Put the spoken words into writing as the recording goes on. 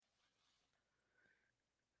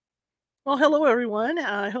Well, hello everyone.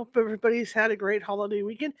 I hope everybody's had a great holiday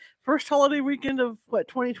weekend. First holiday weekend of what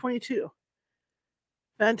 2022.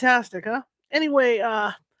 Fantastic, huh? Anyway,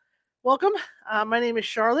 welcome. My name is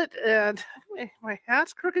Charlotte, and my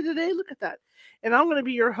hat's crooked today. Look at that. And I'm going to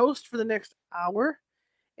be your host for the next hour.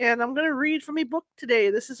 And I'm going to read from a book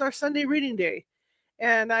today. This is our Sunday reading day,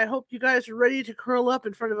 and I hope you guys are ready to curl up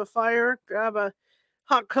in front of a fire, grab a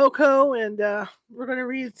hot cocoa, and we're going to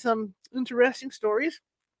read some interesting stories.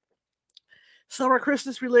 Some are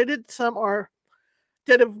Christmas related, some are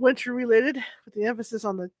Dead of Winter related, with the emphasis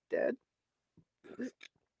on the dead.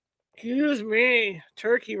 Excuse me.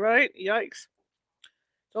 Turkey, right? Yikes.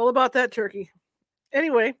 It's all about that turkey.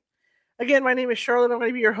 Anyway, again, my name is Charlotte. I'm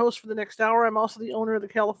going to be your host for the next hour. I'm also the owner of the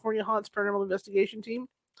California Haunts Paranormal Investigation Team,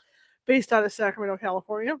 based out of Sacramento,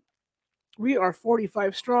 California. We are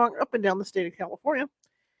 45 strong up and down the state of California,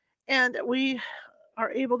 and we are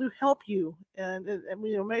able to help you. And it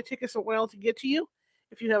may take us a while to get to you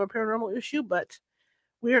if you have a paranormal issue, but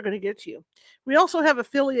we are going to get to you. We also have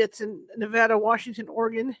affiliates in Nevada, Washington,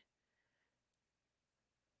 Oregon,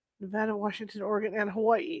 and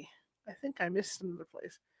Hawaii. I think I missed another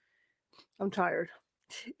place. I'm tired.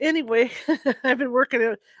 Anyway, I've been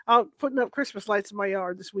working out putting up Christmas lights in my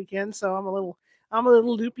yard this weekend, so I'm a little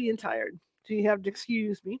loopy and tired. So you have to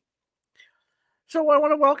excuse me. So I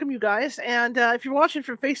want to welcome you guys, and if you're watching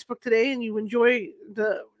from Facebook today and you enjoy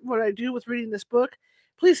the what I do with reading this book,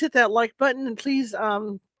 please hit that like button and please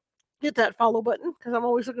hit that follow button because I'm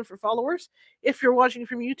always looking for followers. If you're watching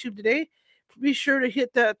from YouTube today, be sure to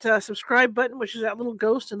hit that subscribe button, which is that little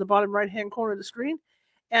ghost in the bottom right hand corner of the screen,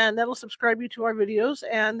 and that'll subscribe you to our videos,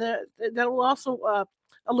 and that will also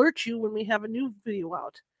alert you when we have a new video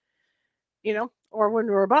out, or when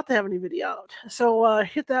we're about to have a new video out. So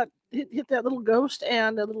hit that little ghost,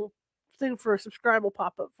 and a little thing for a subscribe will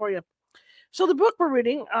pop up for you. So the book we're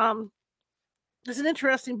reading, it's an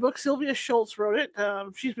interesting book. Sylvia Schultz wrote it.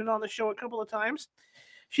 She's been on the show a couple of times.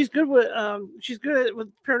 She's good with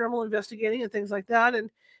paranormal investigating and things like that, and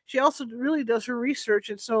she also really does her research.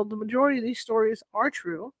 And so the majority of these stories are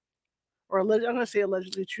true, or I'm going to say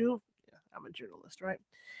allegedly true. Yeah, I'm a journalist, right?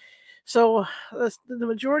 So the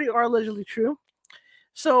majority are allegedly true.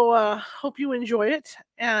 So hope you enjoy it,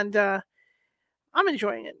 and I'm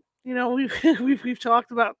enjoying it. We've we've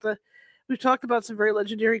talked about some very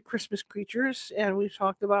legendary Christmas creatures, and we've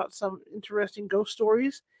talked about some interesting ghost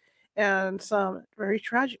stories and some very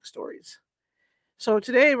tragic stories. So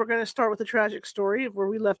today we're going to start with a tragic story of where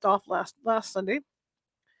we left off last Sunday.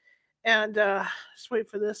 And just wait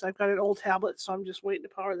for this. I've got an old tablet, so I'm just waiting to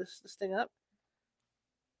power this thing up.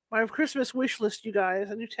 My Christmas wish list, you guys,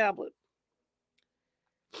 a new tablet.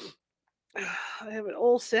 I have an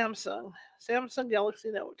old Samsung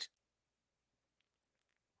Galaxy Note.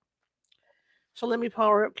 So let me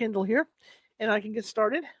power up Kindle here, and I can get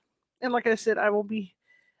started. And like I said, I'll be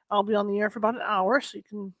on the air for about an hour, so you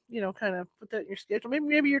can kind of put that in your schedule.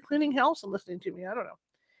 Maybe you're cleaning house and listening to me. I don't know.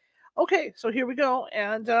 Okay, so here we go,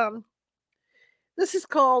 and the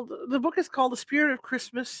book is called The Spirit of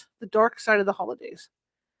Christmas: The Dark Side of the Holidays.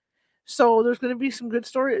 So there's going to be some good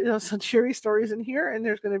stories, some cheery stories in here, and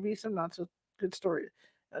there's going to be some not so good stories.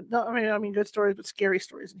 No, I mean good stories, but scary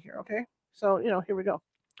stories in here. Okay, so here we go.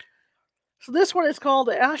 So this one is called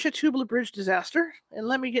the Ashtabula Bridge Disaster, and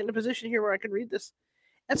let me get in a position here where I can read this.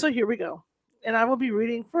 And so here we go, and I will be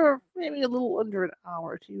reading for maybe a little under an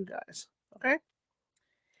hour to you guys. Okay.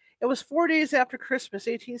 It was 4 days after Christmas,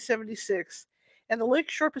 1876, and the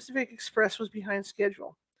Lakeshore Pacific Express was behind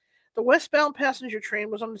schedule. The westbound passenger train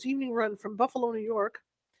was on its evening run from Buffalo, New York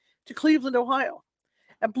to Cleveland, Ohio.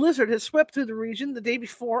 A blizzard had swept through the region the day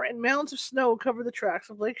before, and mounds of snow covered the tracks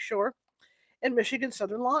of Lakeshore and Michigan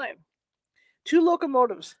Southern Line. Two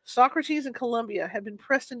locomotives, Socrates and Columbia, had been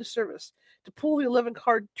pressed into service to pull the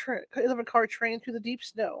 11-car train through the deep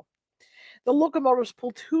snow. The locomotives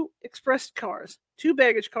pulled two express cars, two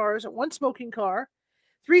baggage cars, one smoking car,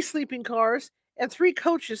 three sleeping cars, and three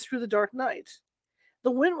coaches through the dark night. The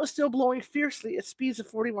wind was still blowing fiercely at speeds of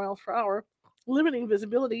 40 miles per hour, limiting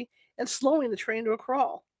visibility and slowing the train to a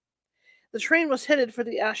crawl. The train was headed for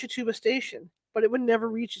the Ashtabula station, but it would never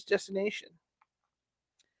reach its destination.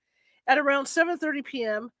 At around 7:30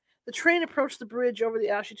 p.m., the train approached the bridge over the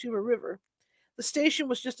Ashtabula River. The station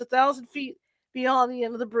was just 1,000 feet beyond the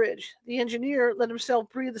end of the bridge. The engineer let himself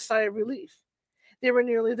breathe a sigh of relief. They were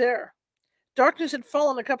nearly there. Darkness had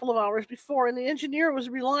fallen a couple of hours before, and the engineer was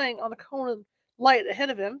relying on the cone of light ahead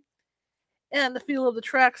of him and the feel of the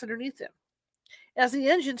tracks underneath him. As the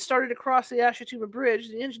engine started across the Ashtabula Bridge,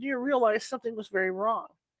 the engineer realized something was very wrong.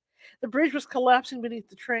 The bridge was collapsing beneath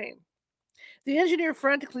the train. The engineer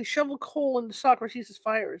frantically shoveled coal into Socrates'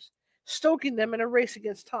 fires. stoking them in a race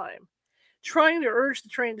against time, trying to urge the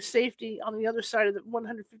train to safety on the other side of the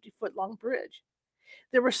 150-foot-long bridge.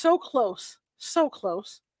 They were so close,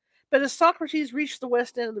 but as Socrates reached the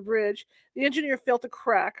west end of the bridge, the engineer felt a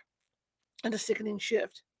crack and a sickening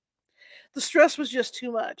shift. The stress was just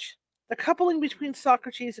too much. The coupling between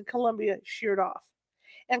Socrates and Columbia sheared off,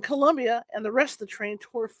 and Columbia and the rest of the train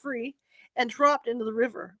tore free and dropped into the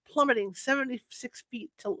river, plummeting 76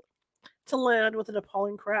 feet to land with an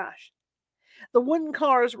appalling crash. The wooden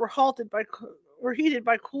cars were heated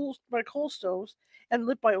by coal stoves and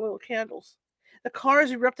lit by oil candles. The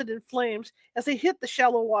cars erupted in flames as they hit the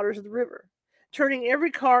shallow waters of the river, turning every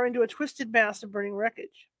car into a twisted mass of burning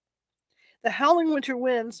wreckage. The howling winter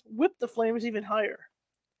winds whipped the flames even higher.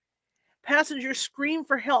 Passengers screamed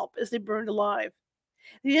for help as they burned alive.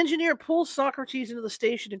 The engineer pulled Socrates into the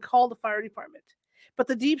station and called the fire department. But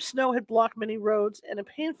the deep snow had blocked many roads, and a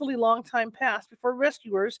painfully long time passed before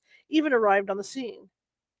rescuers even arrived on the scene.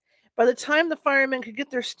 By the time the firemen could get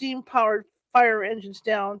their steam-powered fire engines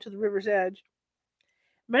down to the river's edge,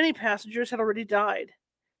 many passengers had already died.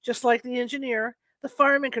 Just like the engineer, the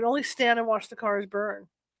firemen could only stand and watch the cars burn.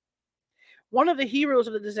 One of the heroes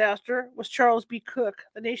of the disaster was Charles B. Cook,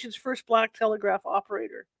 the nation's first black telegraph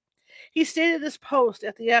operator. He stayed at his post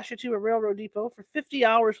at the Ashituba Railroad Depot for 50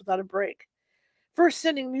 hours without a break, first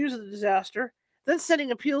sending news of the disaster, then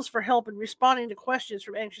sending appeals for help and responding to questions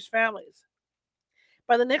from anxious families.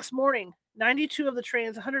 By the next morning, 92 of the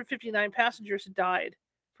train's 159 passengers had died.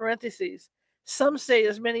 Parentheses. Some say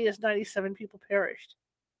as many as 97 people perished.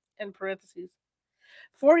 End parentheses.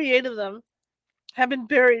 48 of them had been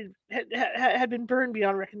burned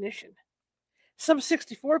beyond recognition. Some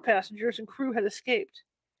 64 passengers and crew had escaped,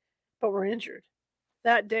 but were injured.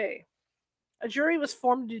 That day, a jury was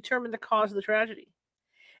formed to determine the cause of the tragedy.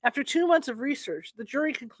 After 2 months of research, the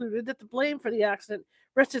jury concluded that the blame for the accident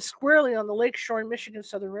rested squarely on the Lakeshore and Michigan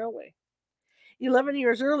Southern Railway. 11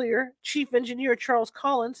 years earlier, Chief Engineer Charles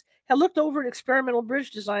Collins had looked over an experimental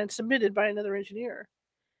bridge design submitted by another engineer,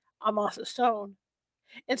 Amasa Stone.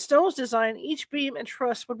 In Stone's design, each beam and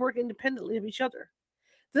truss would work independently of each other.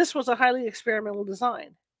 This was a highly experimental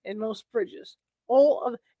design. In most bridges, all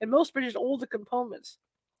the components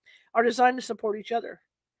are designed to support each other.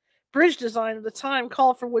 Bridge design of the time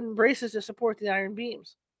called for wooden braces to support the iron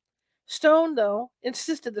beams. Stone, though,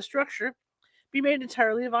 insisted the structure be made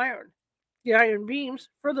entirely of iron. The iron beams,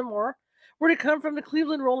 furthermore, were to come from the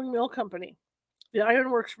Cleveland Rolling Mill Company, the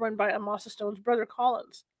ironworks run by Amasa Stone's brother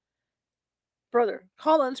Collins.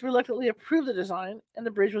 Collins reluctantly approved the design, and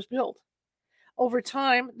the bridge was built. Over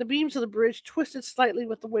time, the beams of the bridge twisted slightly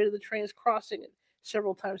with the weight of the trains crossing it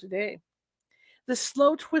several times a day. This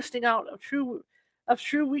slow twisting out of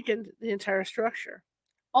true weakened the entire structure.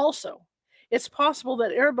 Also, it's possible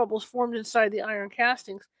that air bubbles formed inside the iron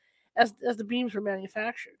castings as the beams were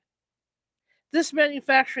manufactured. This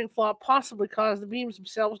manufacturing flaw possibly caused the beams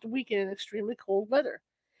themselves to weaken in extremely cold weather,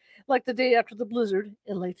 like the day after the blizzard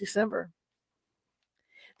in late December.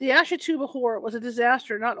 The Ashituba horror was a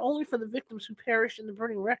disaster not only for the victims who perished in the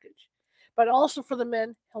burning wreckage, but also for the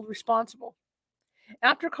men held responsible.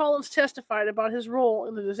 After Collins testified about his role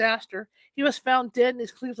in the disaster, he was found dead in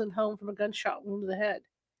his Cleveland home from a gunshot wound to the head.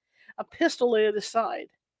 A pistol lay at his side.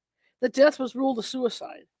 The death was ruled a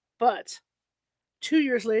suicide, but 2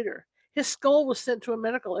 years later, his skull was sent to a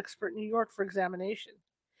medical expert in New York for examination.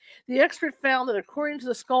 The expert found that according to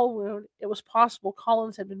the skull wound, it was possible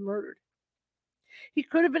Collins had been murdered. He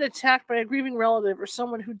could have been attacked by a grieving relative or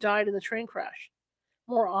someone who died in the train crash.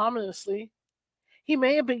 More ominously, he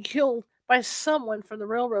may have been killed by someone from the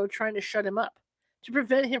railroad trying to shut him up, to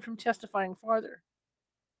prevent him from testifying farther.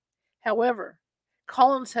 However,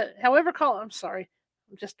 I'm sorry,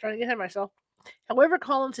 I'm just trying to get ahead of myself. However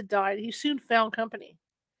Collins had died, he soon found company.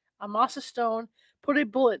 Amasa Stone put a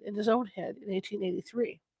bullet in his own head in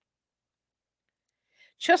 1883.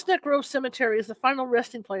 Chestnut Grove Cemetery is the final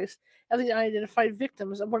resting place of the unidentified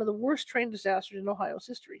victims of one of the worst train disasters in Ohio's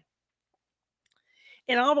history.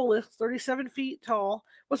 An obelisk 37 feet tall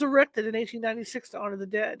was erected in 1896 to honor the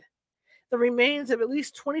dead. The remains of at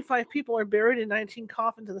least 25 people are buried in 19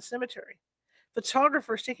 coffins in the cemetery.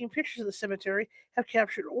 Photographers taking pictures of the cemetery have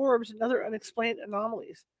captured orbs and other unexplained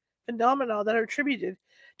anomalies, phenomena that are attributed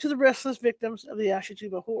to the restless victims of the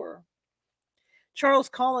Ashituba horror. Charles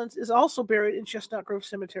Collins is also buried in Chestnut Grove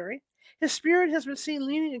Cemetery. His spirit has been seen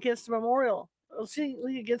leaning against the memorial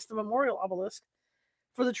obelisk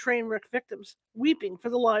for the train wreck victims, weeping for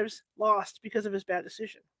the lives lost because of his bad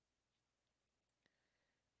decision.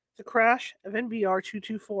 The crash of NBR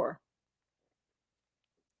 224.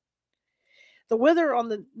 The weather on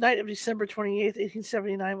the night of December 28,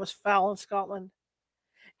 1879 was foul in Scotland.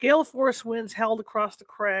 Gale force winds howled across the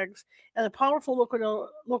crags, and the powerful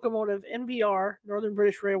locomotive NBR, Northern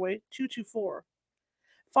British Railway 224,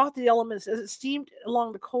 fought the elements as it steamed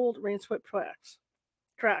along the cold, rain-swept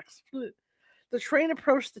tracks. The train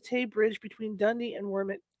approached the Tay Bridge between Dundee and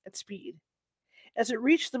Wormit at speed. As it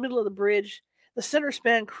reached the middle of the bridge, the center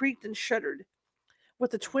span creaked and shuddered, with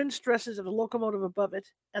the twin stresses of the locomotive above it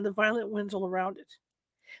and the violent winds all around it.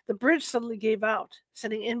 The bridge suddenly gave out,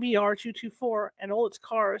 sending NBR 224 and all its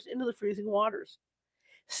cars into the freezing waters.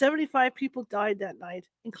 75 people died that night,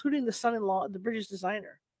 including the son-in-law of the bridge's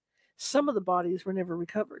designer. Some of the bodies were never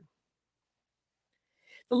recovered.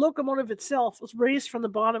 The locomotive itself was raised from the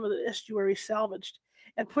bottom of the estuary, salvaged,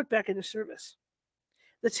 and put back into service.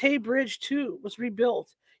 The Tay Bridge, too, was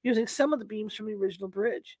rebuilt, using some of the beams from the original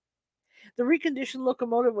bridge. The reconditioned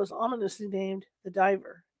locomotive was ominously named the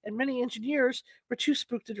Diver, and many engineers were too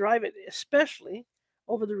spooked to drive it, especially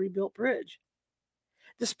over the rebuilt bridge.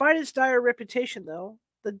 Despite its dire reputation, though,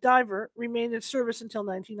 the Diver remained in service until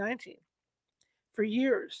 1919. For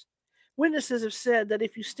years, witnesses have said that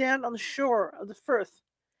if you stand on the shore of the Firth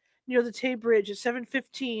near the Tay Bridge at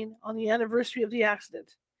 7:15 on the anniversary of the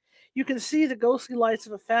accident, you can see the ghostly lights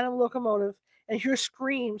of a phantom locomotive and hear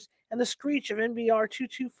screams and the screech of NBR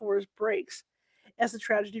 224's brakes as the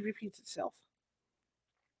tragedy repeats itself.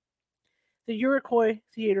 The Iroquois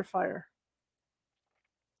Theater Fire.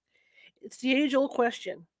 It's the age-old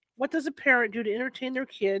question: what does a parent do to entertain their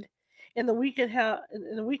kid in the week and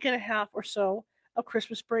a half or so of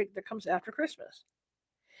Christmas break that comes after Christmas?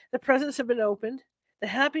 The presents have been opened. The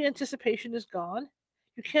happy anticipation is gone.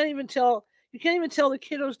 You can't even tell the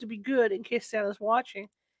kiddos to be good in case Santa's watching.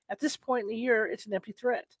 At this point in the year, it's an empty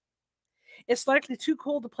threat. It's likely too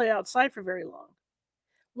cold to play outside for very long.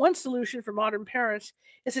 One solution for modern parents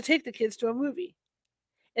is to take the kids to a movie.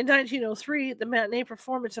 In 1903, the matinee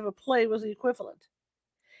performance of a play was the equivalent.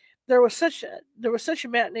 There was such a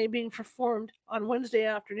matinee being performed on Wednesday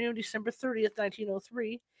afternoon, December 30th,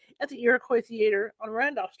 1903, at the Iroquois Theater on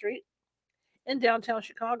Randolph Street in downtown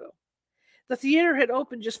Chicago. The theater had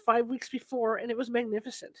opened just 5 weeks before, and it was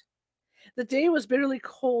magnificent. The day was bitterly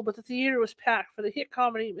cold, but the theater was packed for the hit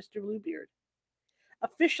comedy Mr. Bluebeard.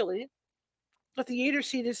 Officially, the theater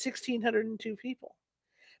seated 1,602 people,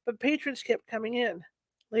 but patrons kept coming in,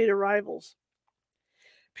 late arrivals.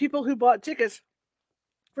 People who bought tickets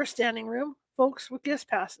for standing room, folks with guest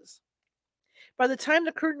passes. By the time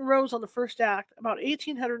the curtain rose on the first act, about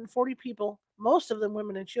 1,840 people, most of them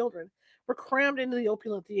women and children, were crammed into the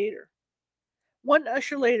opulent theater. One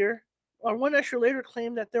usher later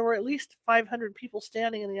claimed that there were at least 500 people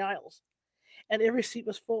standing in the aisles, and every seat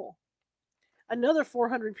was full. Another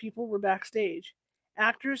 400 people were backstage: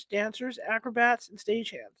 actors, dancers, acrobats, and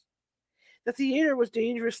stagehands. The theater was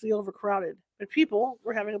dangerously overcrowded, but people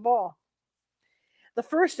were having a ball. The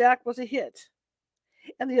first act was a hit,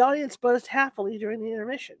 and the audience buzzed happily during the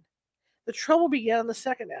intermission. The trouble began in the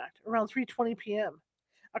second act, around 3:20 p.m.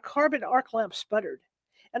 A carbon arc lamp sputtered,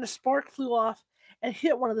 and a spark flew off and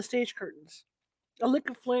hit one of the stage curtains. A lick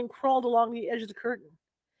of flame crawled along the edge of the curtain.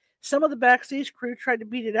 Some of the backstage crew tried to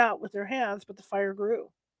beat it out with their hands, but the fire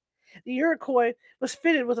grew. The Iroquois was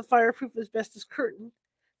fitted with a fireproof asbestos curtain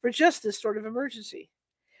for just this sort of emergency,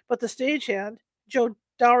 but the stagehand, Joe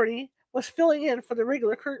Dougherty, was filling in for the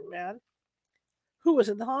regular curtain man, who was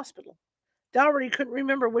in the hospital. Dougherty couldn't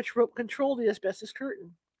remember which rope controlled the asbestos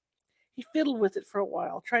curtain. He fiddled with it for a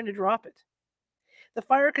while, trying to drop it. The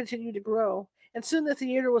fire continued to grow, and soon the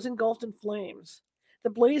theater was engulfed in flames.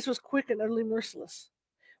 The blaze was quick and utterly merciless.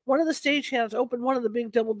 One of the stagehands opened one of the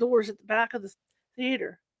big double doors at the back of the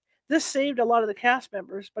theater. This saved a lot of the cast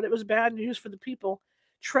members, but it was bad news for the people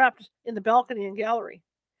trapped in the balcony and gallery.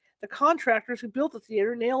 The contractors who built the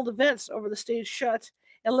theater nailed the vents over the stage shut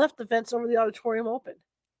and left the vents over the auditorium open.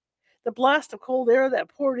 The blast of cold air that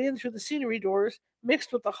poured in through the scenery doors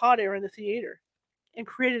mixed with the hot air in the theater and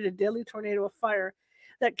created a deadly tornado of fire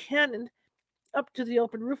that cannoned up to the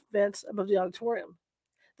open roof vents above the auditorium.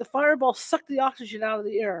 The fireball sucked the oxygen out of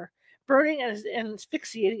the air, burning and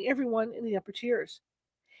asphyxiating everyone in the upper tiers.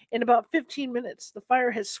 In about 15 minutes, the fire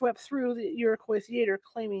had swept through the Iroquois Theater,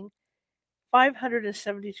 claiming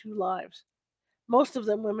 572 lives, most of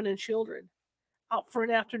them women and children, out for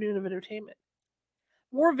an afternoon of entertainment.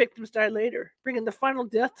 More victims died later, bringing the final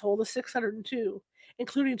death toll to 602,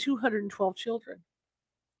 including 212 children.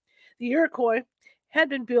 The Iroquois had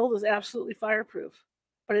been billed as absolutely fireproof,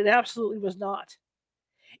 but it absolutely was not.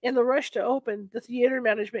 In the rush to open, the theater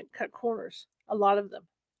management cut corners, a lot of them.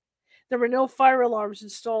 There were no fire alarms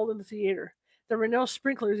installed in the theater. There were no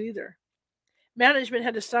sprinklers either. Management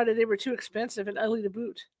had decided they were too expensive and ugly to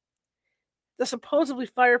boot. The supposedly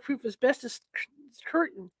fireproof asbestos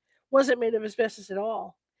curtain wasn't made of asbestos at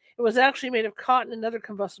all. It was actually made of cotton and other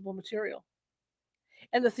combustible material.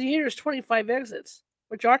 And the theater's 25 exits,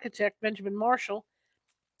 which architect Benjamin Marshall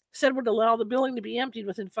said would allow the building to be emptied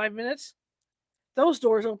within 5 minutes, those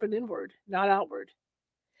doors opened inward, not outward.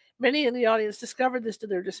 Many in the audience discovered this to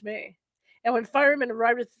their dismay. And when firemen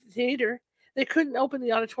arrived at the theater, they couldn't open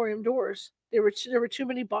the auditorium doors. There were too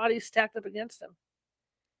many bodies stacked up against them.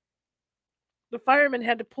 The firemen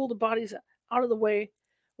had to pull the bodies out of the way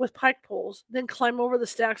with pike poles, then climb over the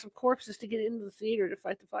stacks of corpses to get into the theater to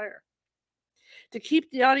fight the fire. To keep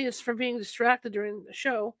the audience from being distracted during the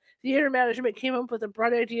show, theater management came up with a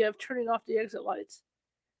bright idea of turning off the exit lights.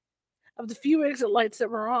 Of the few exit lights that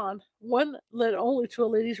were on, one led only to a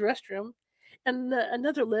ladies' restroom, and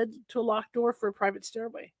another led to a locked door for a private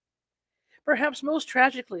stairway. Perhaps most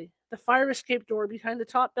tragically, the fire escape door behind the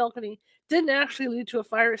top balcony didn't actually lead to a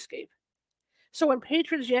fire escape. So when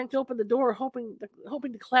patrons yanked open the door, hoping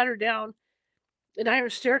to clatter down an iron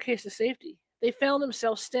staircase to safety, they found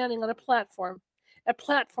themselves standing on a platform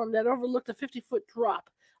that overlooked a 50-foot drop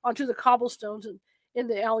onto the cobblestones in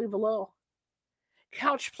the alley below.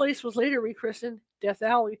 Couch Place was later rechristened Death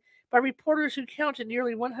Alley by reporters who counted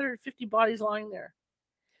nearly 150 bodies lying there.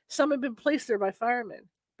 Some had been placed there by firemen,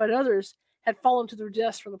 but others had fallen to their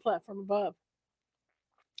deaths from the platform above.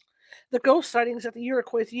 The ghost sightings at the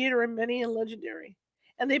Iroquois Theater are many and legendary,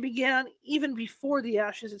 and they began even before the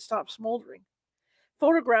ashes had stopped smoldering.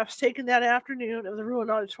 Photographs taken that afternoon of the ruined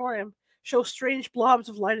auditorium show strange blobs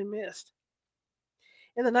of light and mist.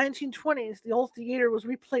 In the 1920s, the old theater was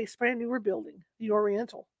replaced by a newer building, the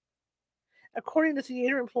Oriental. According to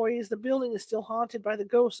theater employees, the building is still haunted by the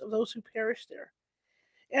ghosts of those who perished there,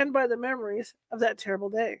 and by the memories of that terrible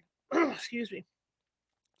day. Excuse me.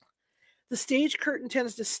 The stage curtain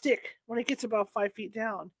tends to stick when it gets about 5 feet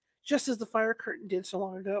down, just as the fire curtain did so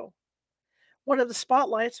long ago. One of the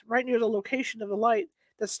spotlights, right near the location of the light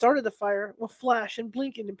that started the fire, will flash and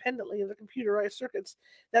blink independently of the computerized circuits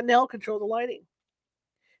that now control the lighting.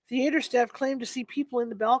 Theater staff claim to see people in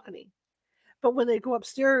the balcony, but when they go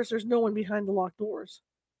upstairs, there's no one behind the locked doors.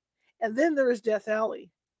 And then there is Death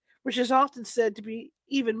Alley, which is often said to be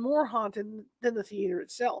even more haunted than the theater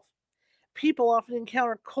itself. People often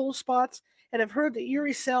encounter cold spots and have heard the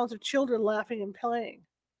eerie sounds of children laughing and playing.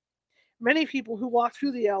 Many people who walk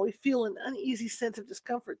through the alley feel an uneasy sense of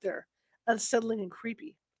discomfort there, unsettling and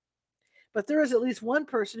creepy. But there is at least one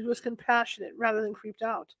person who is compassionate rather than creeped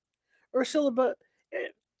out. Ursula,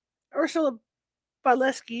 Ursula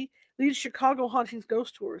Bileski leads Chicago Hauntings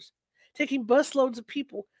ghost tours, taking busloads of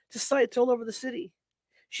people to sites all over the city.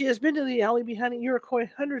 She has been to the alley behind the Iroquois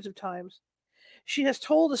hundreds of times. She has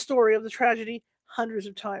told the story of the tragedy hundreds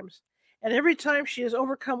of times, and every time she is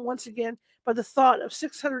overcome once again by the thought of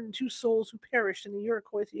 602 souls who perished in the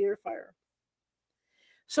Iroquois Theater fire.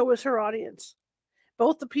 So is her audience,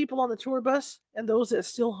 both the people on the tour bus and those that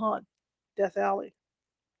still haunt Death Alley.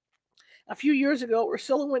 A few years ago,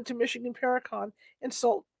 Ursula went to Michigan Paracon in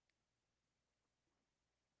Sault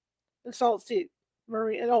Ste.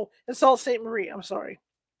 Marie. In Sault Ste. Marie. I'm sorry.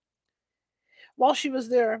 While she was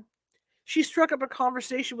there, she struck up a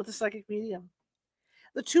conversation with the psychic medium.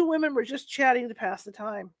 The two women were just chatting to pass the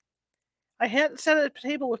time. I hadn't sat at a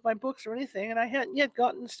table with my books or anything, and I hadn't yet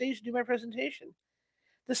gotten on stage to do my presentation.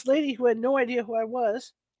 This lady who had no idea who I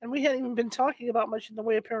was, and we hadn't even been talking about much in the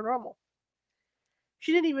way of paranormal.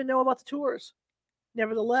 She didn't even know about the tours.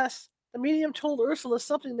 Nevertheless, the medium told Ursula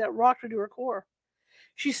something that rocked her to her core.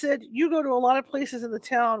 She said, "You go to a lot of places in the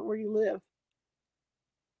town where you live,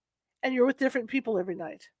 and you're with different people every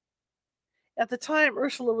night." At the time,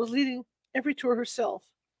 Ursula was leading every tour herself,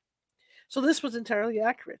 so this was entirely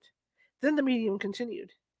accurate. Then the medium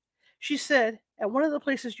continued. She said, "At one of the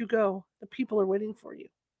places you go, the people are waiting for you,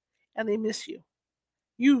 and they miss you.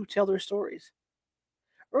 You tell their stories."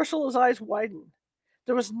 Ursula's eyes widened.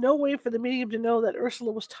 There was no way for the medium to know that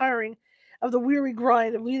Ursula was tiring of the weary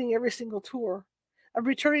grind of leading every single tour, of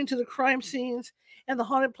returning to the crime scenes and the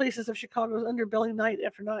haunted places of Chicago's underbelly night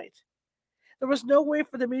after night. There was no way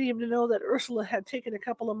for the medium to know that Ursula had taken a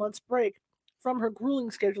couple of months' break from her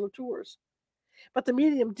grueling schedule of tours. But the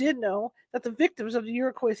medium did know that the victims of the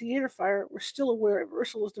Iroquois Theater fire were still aware of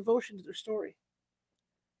Ursula's devotion to their story.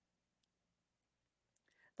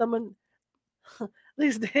 The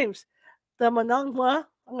these names, the Monongahela,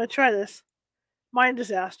 I'm going to try this, mine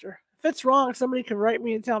disaster. If it's wrong, somebody can write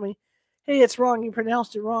me and tell me, "Hey, it's wrong, you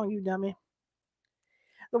pronounced it wrong, you dummy."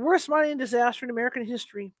 The worst mining disaster in American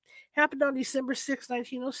history happened on December 6,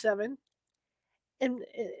 1907, in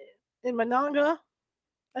in Monongahela.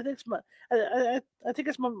 I think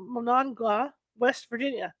it's Monongahela, West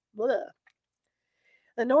Virginia. Blah.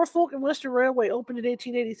 The Norfolk and Western Railway opened in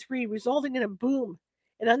 1883, resulting in a boom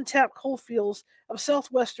in untapped coal fields of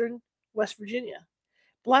southwestern West Virginia.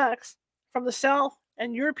 Blacks from the South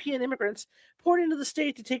and European immigrants poured into the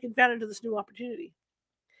state to take advantage of this new opportunity.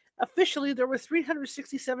 Officially, there were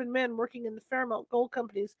 367 men working in the Fairmount Gold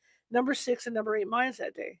Company's number 6 and number 8 mines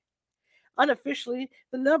that day. Unofficially,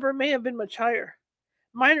 the number may have been much higher.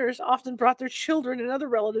 Miners often brought their children and other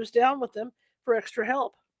relatives down with them for extra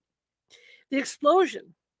help. The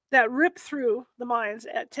explosion that ripped through the mines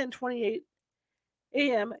at 10:28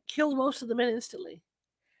 a.m. killed most of the men instantly.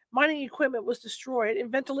 Mining equipment was destroyed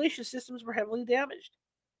and ventilation systems were heavily damaged.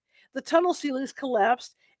 The tunnel ceilings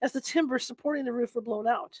collapsed as the timbers supporting the roof were blown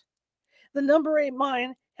out. The number 8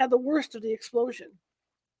 mine had the worst of the explosion.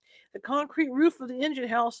 The concrete roof of the engine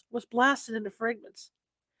house was blasted into fragments.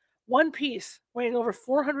 One piece, weighing over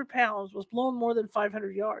 400 pounds, was blown more than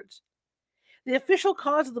 500 yards. The official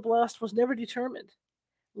cause of the blast was never determined.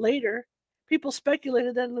 Later, people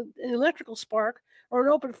speculated that an electrical spark or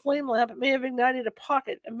an open flame lamp may have ignited a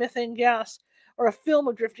pocket of methane gas or a film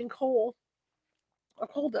of drifting coal or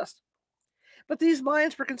coal dust. But these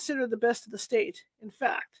mines were considered the best of the state. In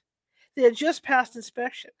fact, they had just passed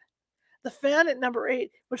inspection. The fan at number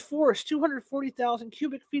 8 would force 240,000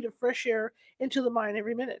 cubic feet of fresh air into the mine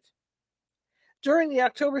every minute. During the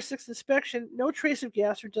October 6th inspection, no trace of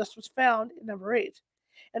gas or dust was found in number 8,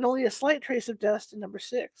 and only a slight trace of dust in number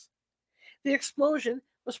 6. The explosion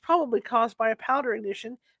was probably caused by a powder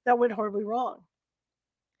ignition that went horribly wrong.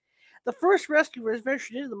 The first rescuers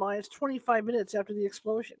ventured into the mines 25 minutes after the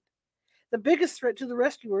explosion. The biggest threat to the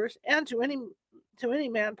rescuers and to any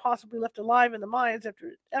man possibly left alive in the mines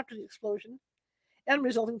after the explosion and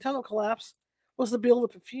resulting tunnel collapse was the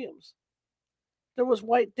buildup of fumes. There was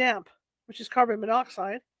white damp, which is carbon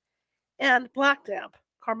monoxide, and black damp,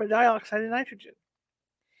 carbon dioxide and nitrogen.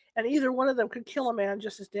 And either one of them could kill a man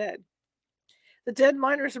just as dead. The dead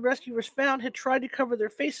miners the rescuers found had tried to cover their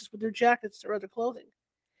faces with their jackets or other clothing.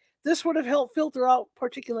 This would have helped filter out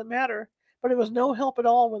particulate matter, but it was no help at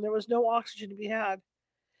all when there was no oxygen to be had.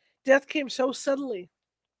 Death came so suddenly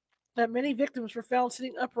that many victims were found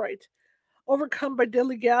sitting upright, overcome by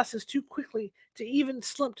deadly gases too quickly to even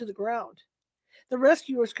slump to the ground. The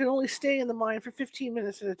rescuers could only stay in the mine for 15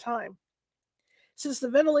 minutes at a time. Since the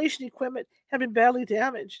ventilation equipment had been badly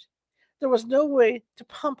damaged, there was no way to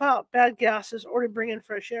pump out bad gases or to bring in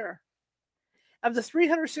fresh air. Of the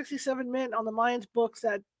 367 men on the mine's books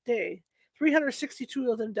that day,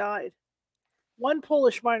 362 of them died. One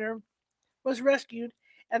Polish miner was rescued,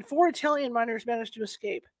 and 4 Italian miners managed to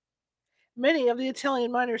escape. Many of the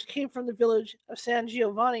Italian miners came from the village of San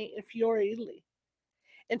Giovanni in Fiore, Italy.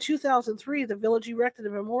 In 2003, the village erected a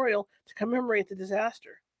memorial to commemorate the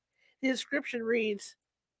disaster. The inscription reads,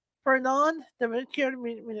 Per non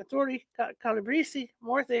minatori calabresi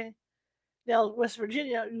morte nel West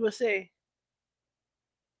Virginia, USA.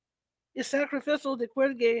 Il sacrificio di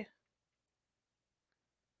quelle.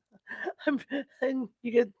 And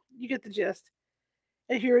you get the gist.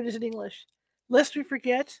 And here it is in English. Lest we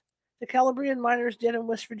forget the Calabrian miners dead in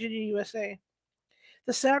West Virginia, USA.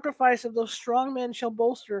 The sacrifice of those strong men shall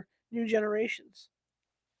bolster new generations.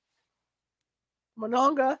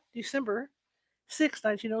 Monongah, December 6,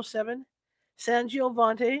 1907. San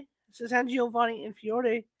Giovanni in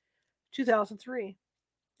Fiore, 2003.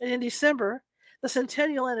 And in December, the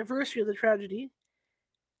centennial anniversary of the tragedy,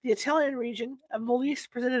 the Italian region of Molise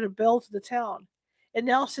presented a bell to the town. It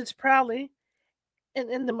now sits proudly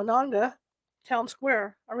in the Monongah town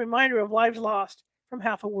square, a reminder of lives lost from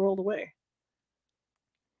half a world away.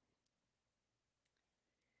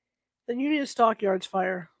 The Union Stockyards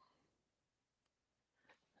fire.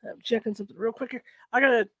 I'm checking something real quick here. I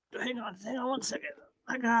gotta hang on 1 second.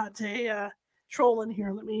 I got a troll in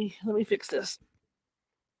here. Let me fix this.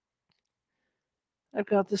 I've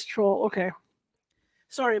got this troll. Okay.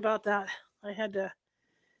 Sorry about that. I had to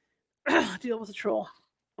deal with a troll.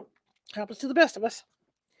 Happens to the best of us.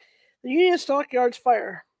 The Union Stockyards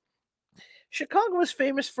fire. Chicago is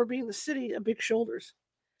famous for being the city of big shoulders.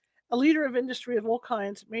 A leader of industry of all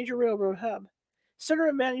kinds, major railroad hub, center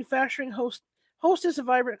of manufacturing, hostess of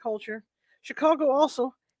vibrant culture, Chicago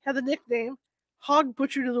also had the nickname Hog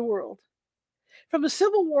Butcher to the World. From the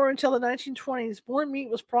Civil War until the 1920s, more meat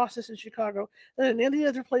was processed in Chicago than in any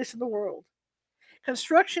other place in the world.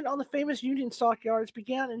 Construction on the famous Union Stockyards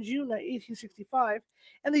began in June 1865,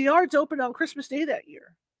 and the yards opened on Christmas Day that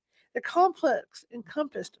year. The complex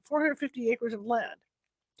encompassed 450 acres of land.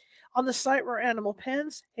 On the site were animal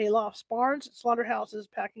pens, haylofts, barns, slaughterhouses,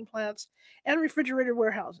 packing plants, and refrigerated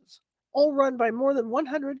warehouses, all run by more than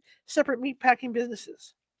 100 separate meatpacking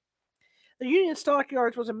businesses. The Union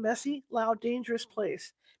Stockyards was a messy, loud, dangerous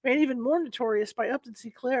place, made even more notorious by Upton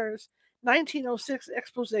Sinclair's 1906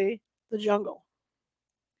 expose, The Jungle.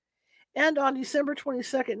 And on December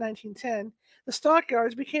 22nd, 1910, the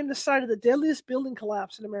stockyards became the site of the deadliest building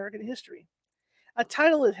collapse in American history, a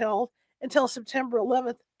title it held until September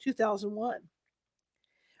 11th, 2001.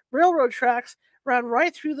 Railroad tracks ran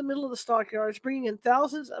right through the middle of the stockyards, bringing in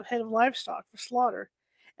thousands of head of livestock for slaughter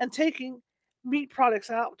and taking meat products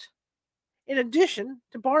out. In addition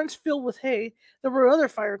to barns filled with hay, there were other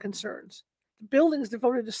fire concerns. The buildings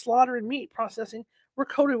devoted to slaughter and meat processing were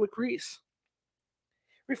coated with grease.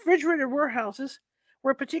 Refrigerated warehouses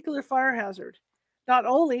were a particular fire hazard. Not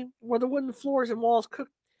only were the wooden floors and walls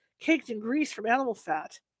caked in grease from animal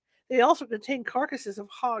fat, they also contained carcasses of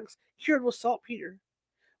hogs cured with saltpeter,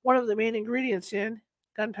 one of the main ingredients in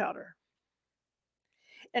gunpowder.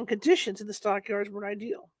 And conditions in the stockyards were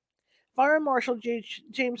ideal. Fire Marshal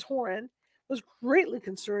James Horan was greatly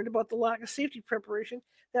concerned about the lack of safety preparation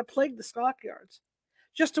that plagued the stockyards.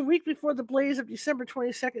 Just a week before the blaze of December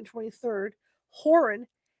 22nd, 23rd, Horan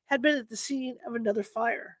had been at the scene of another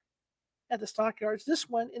fire at the stockyards, this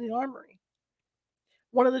one in the armory.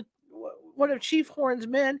 One of Chief Horan's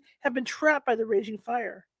men had been trapped by the raging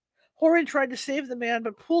fire. Horan tried to save the man,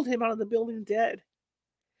 but pulled him out of the building dead.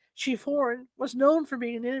 Chief Horan was known for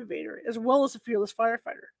being an innovator as well as a fearless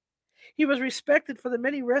firefighter. He was respected for the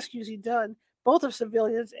many rescues he'd done, both of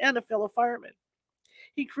civilians and of fellow firemen.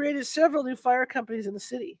 He created several new fire companies in the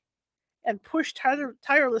city and pushed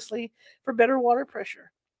tirelessly for better water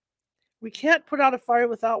pressure. "We can't put out a fire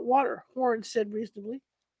without water," Horan said reasonably.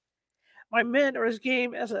 "My men are as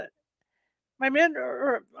game as a my men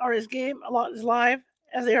are as game as live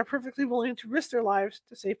as they are perfectly willing to risk their lives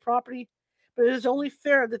to save property, but it is only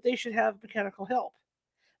fair that they should have mechanical help.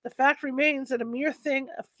 The fact remains that a mere thing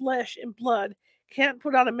of flesh and blood can't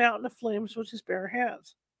put out a mountain of flames with his bare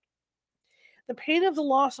hands." The pain of the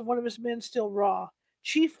loss of one of his men still raw,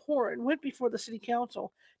 Chief Horan went before the city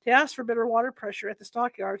council to ask for better water pressure at the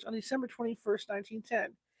stockyards on December 21st,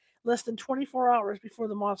 1910, less than 24 hours before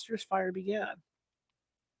the monstrous fire began.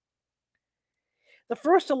 The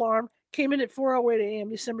first alarm came in at 4:08 a.m.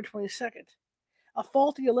 December 22nd, a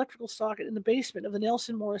faulty electrical socket in the basement of the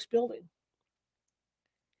Nelson Morris building.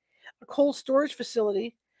 A cold storage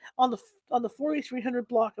facility on the 4300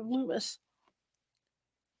 block of Loomis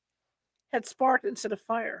had sparked instead of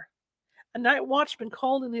fire. A night watchman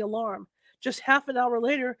called in the alarm. Just half an hour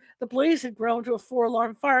later, the blaze had grown to a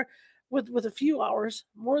four-alarm fire. Within a few hours,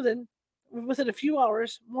 more than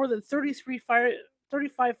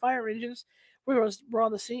 35 fire engines were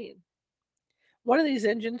on the scene. One of these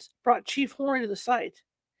engines brought Chief Horan to the site.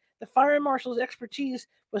 The fire marshal's expertise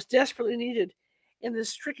was desperately needed in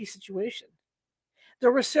this tricky situation.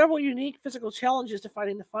 There were several unique physical challenges to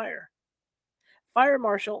fighting the fire. Fire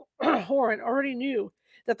Marshal Horan already knew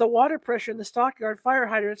that the water pressure in the stockyard fire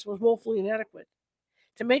hydrants was woefully inadequate.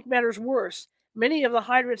 To make matters worse, many of the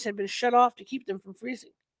hydrants had been shut off to keep them from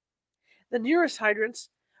freezing. The nearest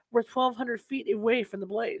hydrants were 1,200 feet away from the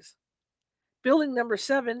blaze. Building number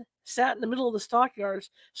 7 sat in the middle of the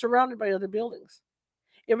stockyards, surrounded by other buildings.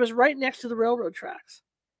 It was right next to the railroad tracks,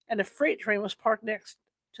 and a freight train was parked next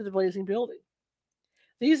to the blazing building.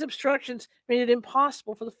 These obstructions made it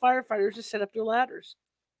impossible for the firefighters to set up their ladders,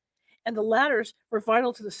 and the ladders were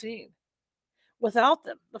vital to the scene. Without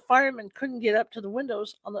them, the firemen couldn't get up to the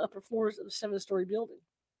windows on the upper floors of the 7-story building.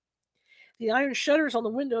 The iron shutters on the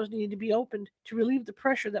windows needed to be opened to relieve the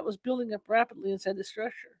pressure that was building up rapidly inside the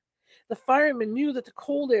structure. The firemen knew that the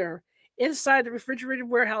cold air inside the refrigerated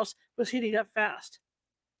warehouse was heating up fast.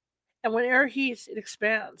 And when air heats, it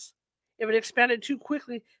expands. If it expanded too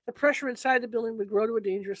quickly, the pressure inside the building would grow to a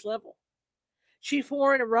dangerous level. Chief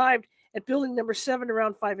Horan arrived at building number 7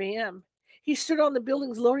 around 5 a.m. He stood on the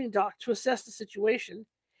building's loading dock to assess the situation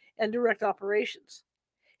and direct operations.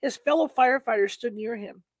 His fellow firefighters stood near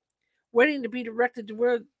him, waiting to be directed to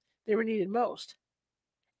where they were needed most.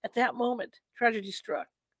 At that moment, tragedy struck.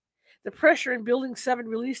 The pressure in Building 7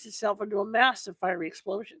 released itself into a massive fiery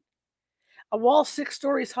explosion. A wall 6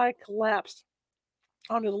 stories high collapsed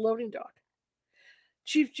onto the loading dock.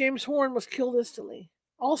 Chief James Horan was killed instantly.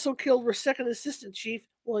 Also killed were Second Assistant Chief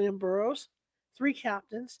William Burroughs, 3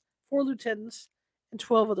 captains, 4 lieutenants, and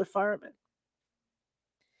 12 other firemen.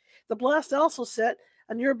 The blast also set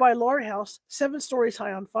a nearby lard house 7 stories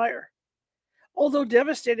high on fire. Although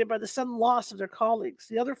devastated by the sudden loss of their colleagues,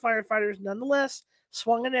 the other firefighters nonetheless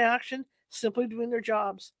swung into action, simply doing their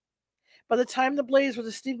jobs. By the time the blaze was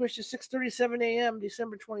extinguished at 6:37 a.m.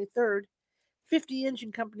 December 23rd, 50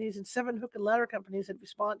 engine companies and 7 hook and ladder companies had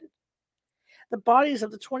responded. The bodies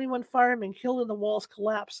of the 21 firemen killed in the wall's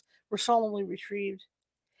collapse were solemnly retrieved.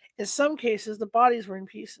 In some cases, the bodies were in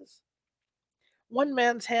pieces. One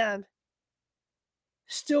man's hand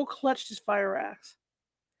still clutched his fire axe,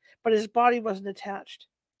 but his body wasn't attached.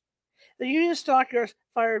 The Union stockyards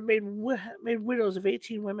fire made widows of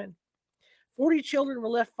 18 women. 40 children were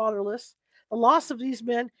left fatherless. The loss of these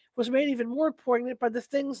men was made even more poignant by the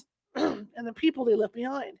things and the people they left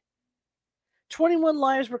behind. 21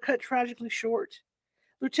 lives were cut tragically short.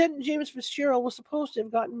 Lieutenant James Fitzgerald was supposed to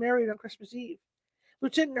have gotten married on Christmas Eve.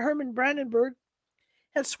 Lieutenant Herman Brandenburg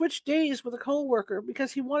had switched days with a co-worker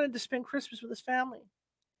because he wanted to spend Christmas with his family.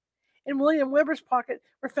 In William Weber's pocket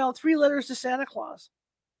were found 3 letters to Santa Claus.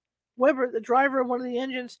 Weber, the driver of one of the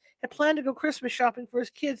engines, had planned to go Christmas shopping for his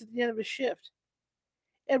kids at the end of his shift.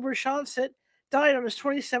 Edward Shonsett died on his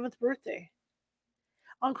 27th birthday.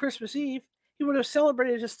 On Christmas Eve, he would have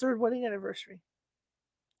celebrated his 3rd wedding anniversary.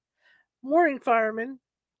 Mourning firemen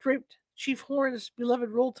draped Chief Horn's beloved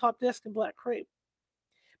roll-top desk in black crepe,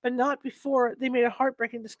 but not before they made a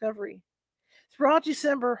heartbreaking discovery. Throughout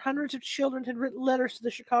December, hundreds of children had written letters to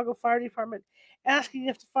the Chicago Fire Department asking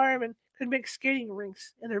if the firemen could make skating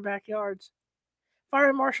rinks in their backyards.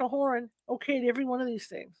 Fire Marshal Horan okayed every one of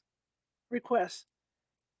these requests.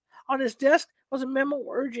 On his desk was a memo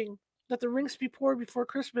urging that the rinks be poured before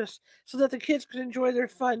Christmas so that the kids could enjoy their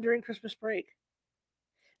fun during Christmas break.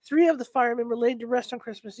 3 of the firemen were laid to rest on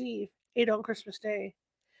Christmas Eve, 8 on Christmas Day.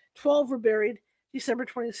 12 were buried December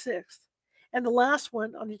 26th, and the last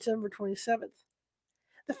one on December 27th.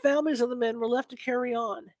 The families of the men were left to carry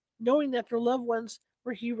on, knowing that their loved ones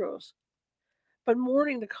were heroes, but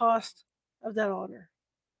mourning the cost of that honor.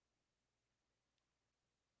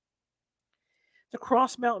 The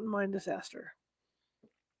Cross Mountain Mine Disaster.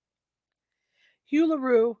 Hugh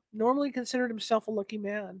LaRue normally considered himself a lucky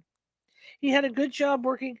man. He had a good job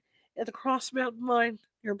working at the Cross Mountain Mine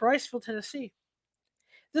near Bryceville, Tennessee.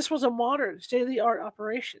 This was a modern, state-of-the-art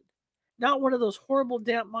operation, not one of those horrible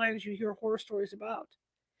damp mines you hear horror stories about.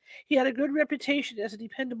 He had a good reputation as a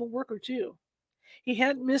dependable worker, too. He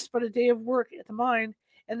hadn't missed but a day of work at the mine,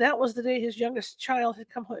 and that was the day his youngest child had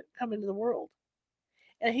come into the world.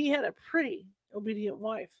 And he had a pretty, obedient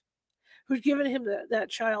wife who'd given him that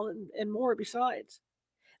child and more besides.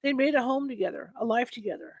 They made a home together, a life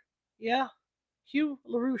together. Yeah, Hugh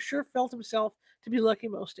LaRue sure felt himself to be lucky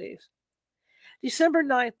most days. December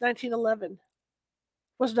 9th, 1911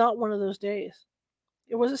 was not one of those days.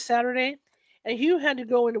 It was a Saturday, and Hugh had to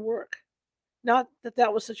go into work. Not that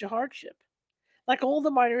that was such a hardship. Like all the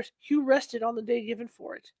miners, Hugh rested on the day given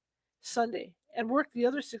for it, Sunday, and worked the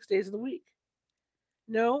other 6 days of the week.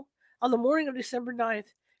 No, on the morning of December 9th,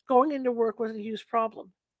 going into work wasn't Hugh's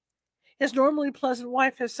problem. His normally pleasant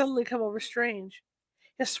wife had suddenly come over strange.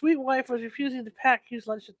 His sweet wife was refusing to pack Hugh's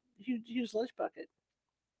lunch bucket.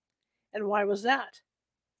 And why was that?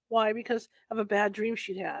 Why? Because of a bad dream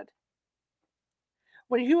she'd had.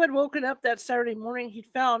 When Hugh had woken up that Saturday morning, he'd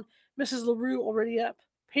found Mrs. LaRue already up,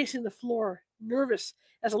 pacing the floor, nervous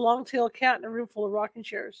as a long-tailed cat in a room full of rocking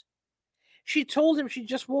chairs. She told him she'd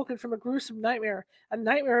just woken from a gruesome nightmare, a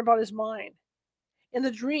nightmare about his mine. In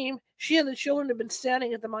the dream, she and the children had been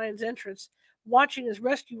standing at the mine's entrance, watching as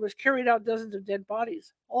rescuers carried out dozens of dead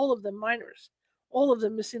bodies, all of them miners, all of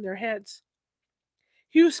them missing their heads.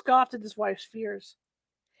 Hugh scoffed at his wife's fears.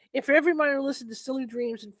 If every miner listened to silly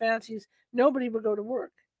dreams and fancies, nobody would go to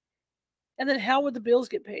work. And then how would the bills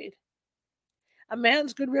get paid? A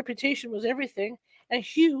man's good reputation was everything, and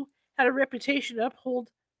Hugh had a reputation to uphold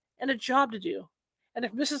and a job to do. And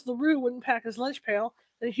if Mrs. LaRue wouldn't pack his lunch pail,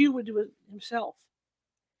 then Hugh would do it himself.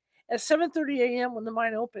 At 7:30 a.m. when the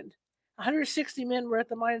mine opened, 160 men were at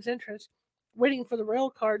the mine's entrance waiting for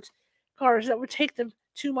the cars that would take them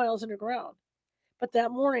 2 miles underground. But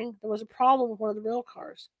that morning, there was a problem with one of the rail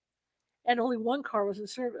cars, and only one car was in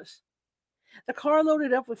service. The car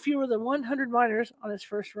loaded up with fewer than 100 miners on its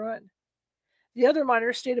first run. The other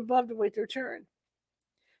miners stayed above to wait their turn.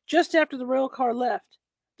 Just after the rail car left,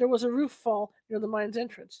 there was a roof fall near the mine's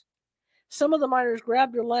entrance. Some of the miners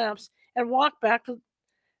grabbed their lamps and walked back to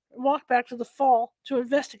the fall to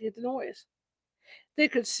investigate the noise. They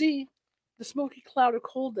could see the smoky cloud of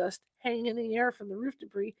coal dust hanging in the air from the roof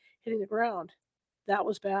debris hitting the ground. That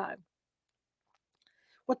was bad.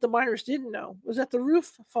 What the miners didn't know was that the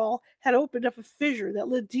roof fall had opened up a fissure that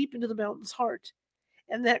led deep into the mountain's heart,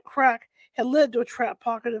 and that crack had led to a trapped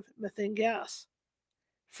pocket of methane gas.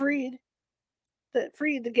 Freed,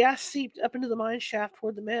 the gas seeped up into the mine shaft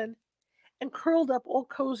toward the men and curled up all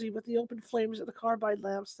cozy with the open flames of the carbide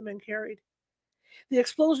lamps the men carried. The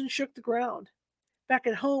explosion shook the ground. Back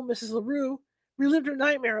at home, Mrs. LaRue relived her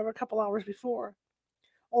nightmare of a couple hours before.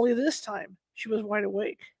 only this time she was wide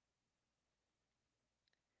awake.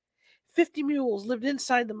 50 mules lived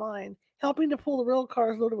inside the mine, helping to pull the rail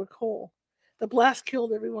cars loaded with coal. The blast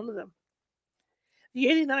killed every one of them. The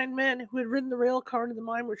 89 men who had ridden the rail car into the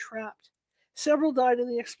mine were trapped. Several died in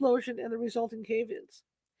the explosion and the resulting cave ins.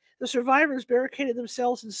 The survivors barricaded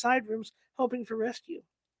themselves in side rooms, hoping for rescue.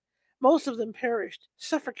 Most of them perished,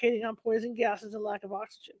 suffocating on poison gases and lack of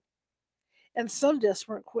oxygen. And some deaths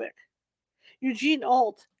weren't quick. Eugene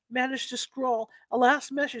Alt managed to scrawl a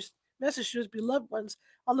last message to his beloved ones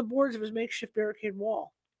on the boards of his makeshift barricade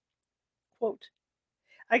wall. Quote,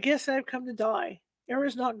 I guess I've come to die. Air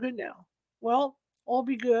is not good now. Well, all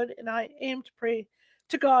be good, and I aim to pray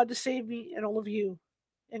to God to save me and all of you.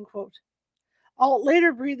 End quote. Alt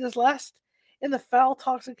later breathed his last in the foul,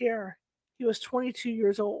 toxic air. He was 22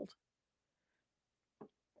 years old.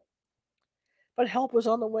 But help was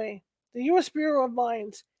on the way. The U.S. Bureau of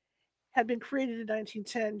Mines had been created in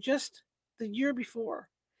 1910, just the year before.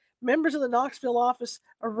 Members of the Knoxville office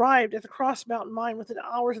arrived at the Cross Mountain mine within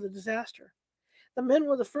hours of the disaster. The men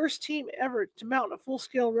were the first team ever to mount a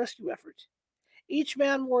full-scale rescue effort. Each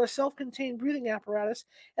man wore a self-contained breathing apparatus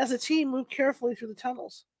as the team moved carefully through the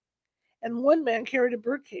tunnels. And one man carried a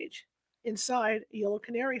birdcage. Inside, a yellow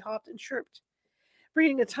canary hopped and chirped,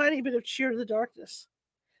 bringing a tiny bit of cheer to the darkness.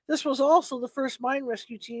 This was also the first mine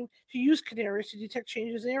rescue team to use canaries to detect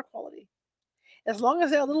changes in air quality. As long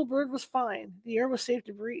as that little bird was fine, the air was safe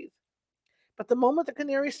to breathe. But the moment the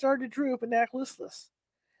canary started to droop and act listless,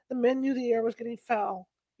 the men knew the air was getting foul,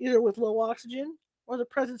 either with low oxygen or the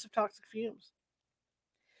presence of toxic fumes.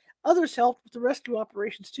 Others helped with the rescue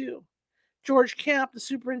operations too. George Camp, the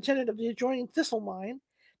superintendent of the adjoining Thistle mine,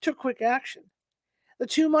 took quick action. The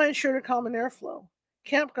two mines shared a common airflow.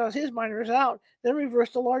 Camp got his miners out, then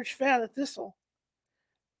reversed a large fan at Thistle,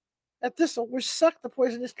 which sucked the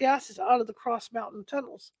poisonous gases out of the Cross Mountain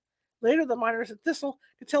tunnels. Later, the miners at Thistle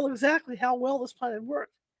could tell exactly how well this plan had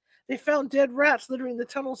worked. They found dead rats littering the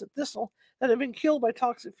tunnels at Thistle that had been killed by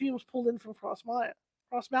toxic fumes pulled in from Cross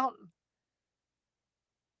Mountain.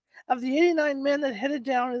 Of the 89 men that headed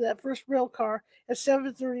down in that first rail car at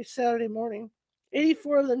 7:30 Saturday morning,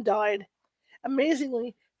 84 of them died.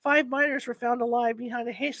 Amazingly, 5 miners were found alive behind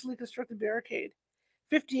a hastily constructed barricade,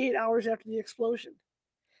 58 hours after the explosion.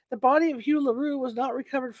 The body of Hugh LaRue was not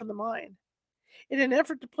recovered from the mine. In an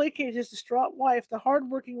effort to placate his distraught wife, the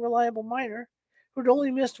hard-working, reliable miner, who'd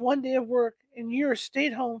only missed one day of work in years,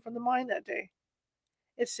 stayed home from the mine that day.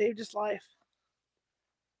 It saved his life.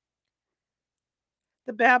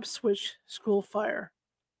 The Babb Switch School Fire.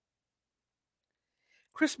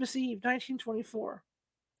 Christmas Eve, 1924.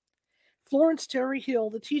 Florence Terry Hill,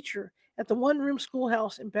 the teacher at the one-room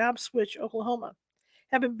schoolhouse in Babb Switch, Oklahoma,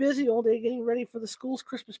 had been busy all day getting ready for the school's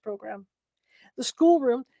Christmas program. The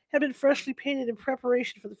schoolroom had been freshly painted in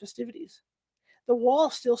preparation for the festivities. The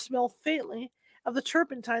walls still smelled faintly of the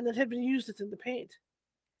turpentine that had been used within the paint.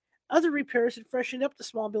 Other repairs had freshened up the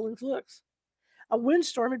small building's looks. A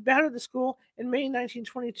windstorm had battered the school in May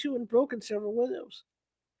 1922 and broken several windows.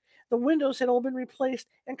 The windows had all been replaced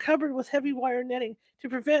and covered with heavy wire netting to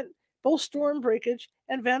prevent both storm breakage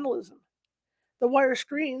and vandalism. The wire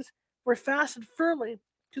screens were fastened firmly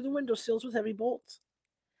to the window sills with heavy bolts.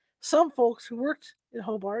 Some folks who worked in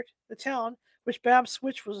Hobart, the town, which Babb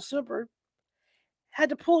Switch was a suburb, had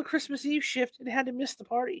to pull a Christmas Eve shift and had to miss the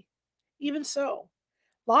party. Even so,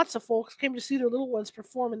 lots of folks came to see their little ones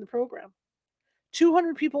perform in the program.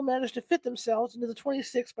 200 people managed to fit themselves into the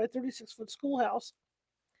 26 by 36-foot schoolhouse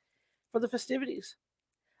for the festivities.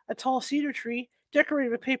 A tall cedar tree,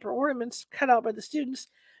 decorated with paper ornaments cut out by the students,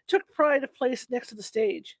 took pride of place next to the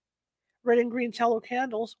stage. Red and green tallow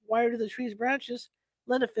candles, wired to the tree's branches,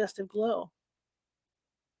 lent a festive glow.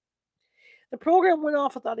 The program went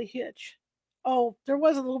off without a hitch. Oh, there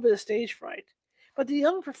was a little bit of stage fright, but the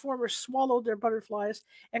young performers swallowed their butterflies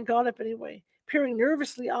and got up anyway, peering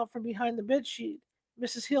nervously out from behind the bedsheet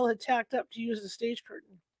Mrs. Hill had tacked up to use as a stage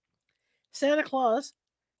curtain. Santa Claus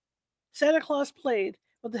played,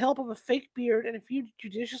 with the help of a fake beard and a few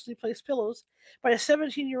judiciously placed pillows, by a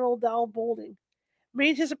 17-year-old Dal Bolding,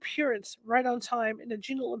 made his appearance right on time in a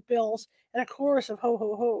jingle of bells and a chorus of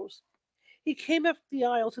ho-ho-hos. He came up the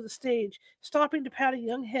aisle to the stage, stopping to pat a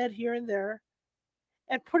young head here and there,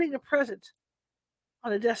 and putting a present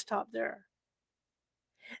on a desktop there.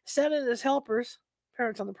 Santa and his helpers,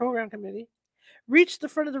 parents on the program committee, reached the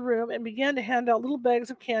front of the room and began to hand out little bags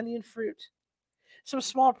of candy and fruit. Some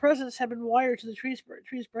small presents had been wired to the tree's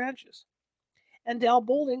branches, and Dal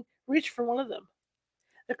Bolding reached for one of them.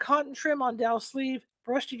 The cotton trim on Dal's sleeve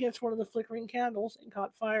brushed against one of the flickering candles and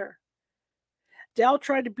caught fire. Dal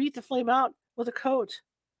tried to beat the flame out with a coat,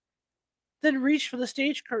 then reached for the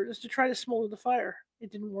stage curtains to try to smolder the fire.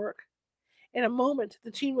 It didn't work. In a moment,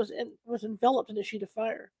 the teen was enveloped in a sheet of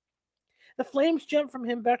fire. The flames jumped from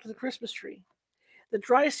him back to the Christmas tree. The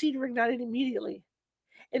dry cedar ignited immediately.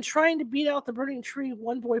 In trying to beat out the burning tree,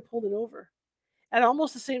 one boy pulled it over. At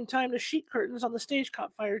almost the same time, the sheet curtains on the stage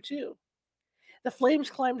caught fire too. The flames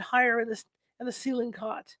climbed higher, and the ceiling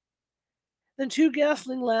caught. Then two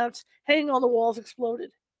gasoline lamps hanging on the walls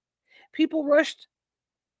exploded. People rushed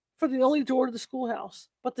for the only door to the schoolhouse,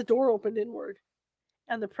 but the door opened inward,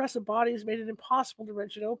 and the press of bodies made it impossible to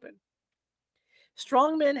wrench it open.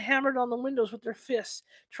 Strong men hammered on the windows with their fists,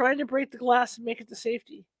 trying to break the glass and make it to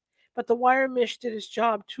safety. But the wire mesh did its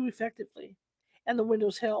job too effectively, and the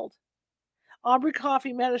windows held. Aubrey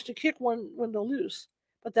Coffey managed to kick one window loose,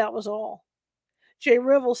 but that was all. Jay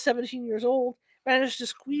Revel, 17 years old, managed to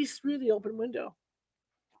squeeze through the open window.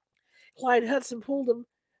 Clyde Hudson pulled him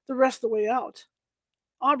the rest of the way out.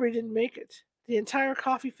 Aubrey didn't make it. The entire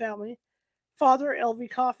Coffey family, father L.V.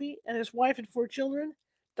 Coffey and his wife and 4 children,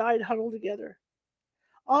 died huddled together.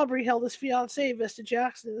 Aubrey held his fiancée, Vesta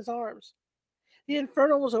Jackson, in his arms. The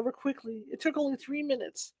inferno was over quickly. It took only 3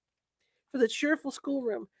 minutes for the cheerful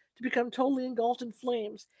schoolroom to become totally engulfed in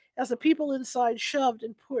flames as the people inside shoved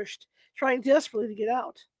and pushed, trying desperately to get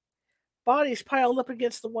out. Bodies piled up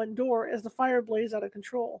against the one door as the fire blazed out of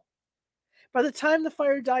control. By the time the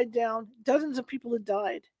fire died down, dozens of people had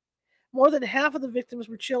died. More than half of the victims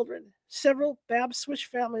were children. Several Bab Switch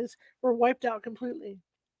families were wiped out completely.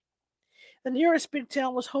 The nearest big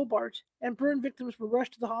town was Hobart, and burn victims were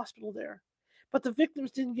rushed to the hospital there. But the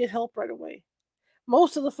victims didn't get help right away.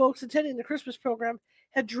 Most of the folks attending the Christmas program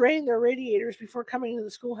had drained their radiators before coming into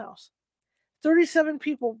the schoolhouse. 37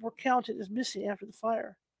 people were counted as missing after the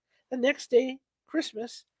fire. The next day,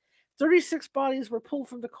 Christmas, 36 bodies were pulled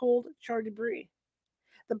from the cold, charred debris.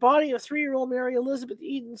 The body of 3-year-old Mary Elizabeth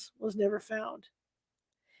Edens was never found.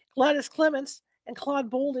 Gladys Clements and Claude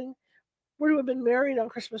Boulding were to have been married on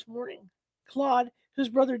Christmas morning. Claude, whose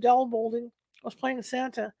brother Dal Boulding was playing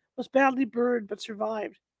Santa, was badly burned but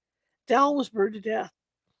survived. Dal was burned to death.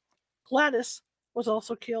 Gladys was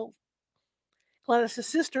also killed. Gladys's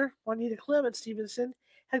sister, Juanita Clement Stevenson,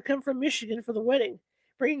 had come from Michigan for the wedding,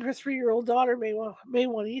 bringing her 3-year-old daughter, May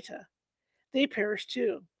Juanita. They perished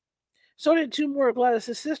too. So did 2 more of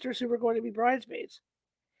Gladys's sisters who were going to be bridesmaids.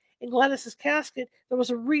 In Gladys's casket, there was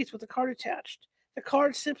a wreath with a card attached. The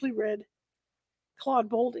card simply read, Claude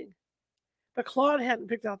Boulding. But Claude hadn't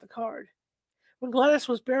picked out the card. When Gladys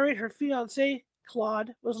was buried, her fiancé,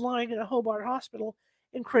 Claude, was lying in a Hobart hospital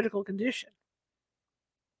in critical condition.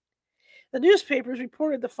 The newspapers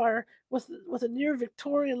reported the fire with a near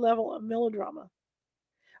Victorian level of melodrama.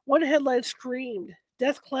 One headline screamed,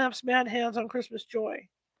 Death clamps mad hands on Christmas joy.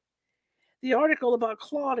 The article about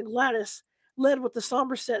Claude and Gladys led with the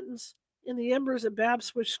somber sentence, in the embers of Bab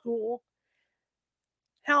Switch School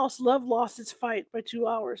house, love lost its fight by 2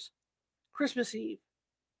 hours. Christmas Eve.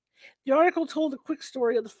 The article told a quick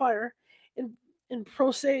story of the fire in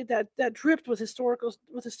prose that dripped with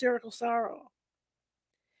hysterical sorrow.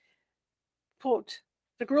 Quote,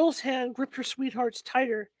 the girl's hand gripped her sweetheart's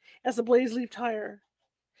tighter as the blaze leaped higher.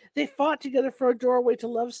 They fought together for a doorway to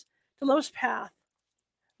love's path.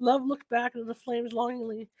 Love looked back into the flames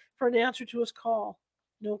longingly for an answer to his call.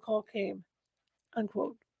 No call came.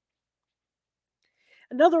 Unquote.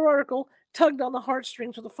 Another article tugged on the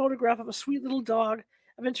heartstrings with a photograph of a sweet little dog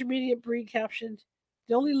of intermediate breed captioned,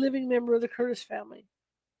 the only living member of the Curtis family.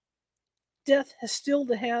 Death has stilled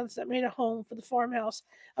the hands that made a home for the farmhouse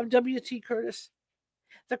of W.T. Curtis.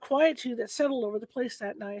 The quietude that settled over the place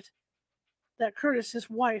that night, that Curtis, his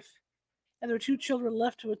wife, and their 2 children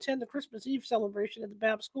left to attend the Christmas Eve celebration at the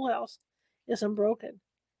Bab schoolhouse, is unbroken.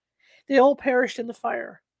 They all perished in the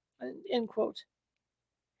fire. End quote.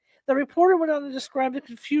 The reporter went on to describe the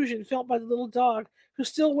confusion felt by the little dog who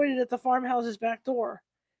still waited at the farmhouse's back door.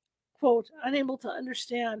 Quote, unable to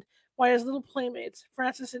understand why his little playmates,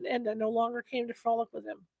 Francis and Enda, no longer came to frolic with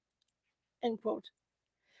him. End quote.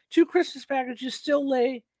 2 Christmas packages still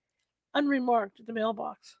lay unremarked at the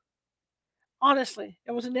mailbox. Honestly,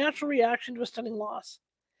 it was a natural reaction to a stunning loss.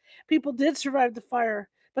 People did survive the fire,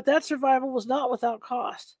 but that survival was not without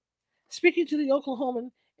cost. Speaking to the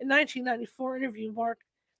Oklahoman in 1994 interview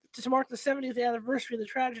to mark the 70th anniversary of the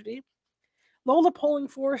tragedy, Lola Poling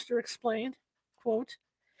Forrester explained, quote,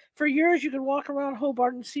 for years you could walk around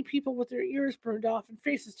Hobart and see people with their ears burned off and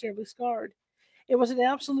faces terribly scarred. It was an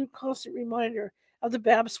absolute constant reminder of the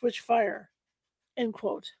Bab Switch fire, end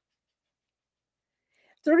quote.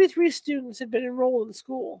 33 students had been enrolled in the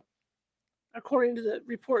school, according to the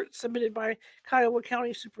report submitted by Kiowa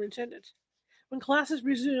County Superintendent. When classes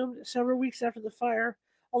resumed several weeks after the fire,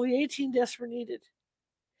 Only 18 deaths were needed.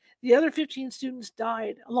 The other 15 students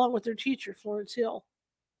died, along with their teacher, Florence Hill.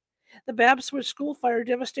 The Babb Switch school fire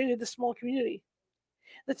devastated the small community.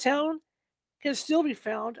 The town can still be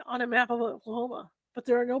found on a map of Oklahoma, but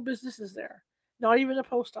there are no businesses there, not even a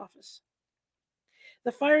post office.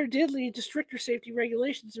 The fire did lead to stricter safety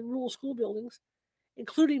regulations in rural school buildings,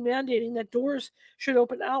 including mandating that doors should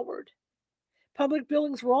open outward. Public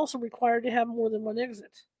buildings were also required to have more than one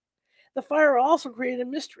exit. The fire also created a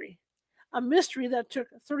mystery that took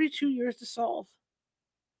 32 years to solve.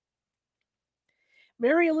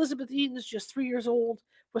 Mary Elizabeth Edens, just 3 years old,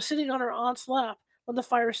 was sitting on her aunt's lap when the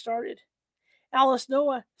fire started. Alice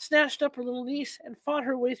Noah snatched up her little niece and fought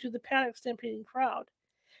her way through the panic stampeding crowd.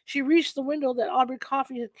 She reached the window that Aubrey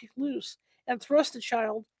Coffey had kicked loose and thrust the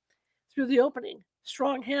child through the opening.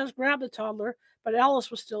 Strong hands grabbed the toddler, but Alice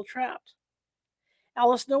was still trapped.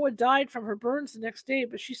 Alice Noah died from her burns the next day,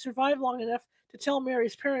 but she survived long enough to tell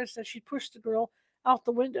Mary's parents that she pushed the girl out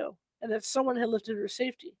the window and that someone had lifted her to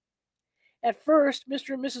safety. At first,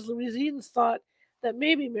 Mr. and Mrs. Louise Edens thought that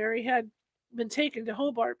maybe Mary had been taken to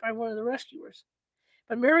Hobart by one of the rescuers,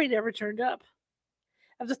 but Mary never turned up.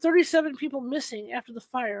 Of the 37 people missing after the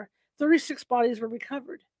fire, 36 bodies were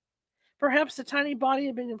recovered. Perhaps the tiny body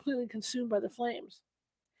had been completely consumed by the flames.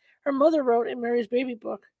 Her mother wrote in Mary's baby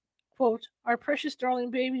book, quote, "Our precious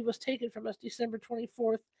darling baby was taken from us December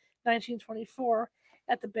 24th, 1924,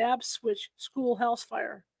 at the Babb Switch schoolhouse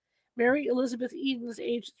fire. Mary Elizabeth Edens,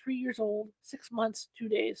 aged 3 years old, 6 months, 2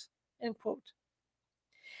 days." End quote.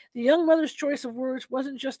 The young mother's choice of words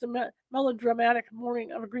wasn't just a melodramatic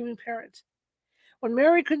mourning of a grieving parent. When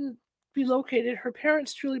Mary couldn't be located, her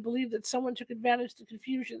parents truly believed that someone took advantage of the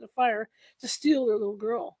confusion of the fire to steal their little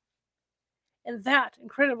girl. And that,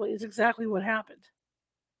 incredibly, is exactly what happened.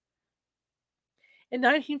 In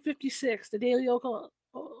 1956, the Daily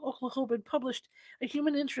Oklahoman published a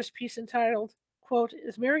human interest piece entitled, quote,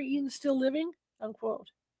 "Is Mary Edens still living?"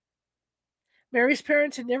 Unquote. Mary's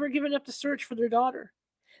parents had never given up the search for their daughter.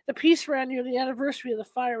 The piece ran near the anniversary of the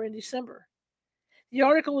fire in December. The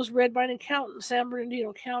article was read by an accountant in San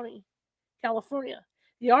Bernardino County, California.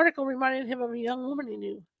 The article reminded him of a young woman he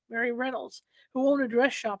knew, Mary Reynolds, who owned a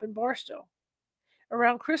dress shop in Barstow.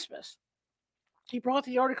 Around Christmas, he brought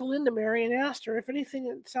the article in to Mary and asked her if anything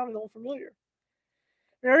had sounded old familiar.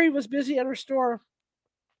 Mary was busy at her store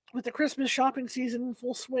with the Christmas shopping season in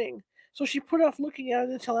full swing, so she put off looking at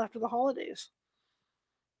it until after the holidays.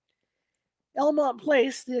 Elmont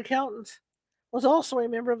Place, the accountant, was also a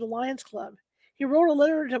member of the Lions Club. He wrote a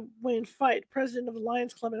letter to Wayne Fite, president of the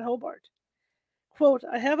Lions Club in Hobart. Quote,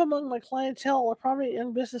 "I have among my clientele a prominent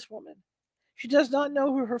young businesswoman. She does not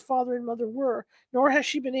know who her father and mother were, nor has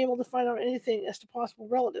she been able to find out anything as to possible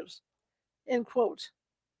relatives." End quote.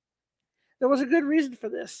 There was a good reason for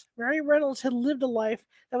this. Mary Reynolds had lived a life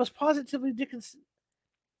that was positively Dickensian,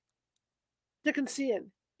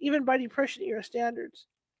 even by Depression era standards.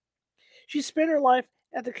 She spent her life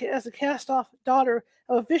as the cast-off daughter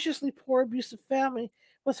of a viciously poor, abusive family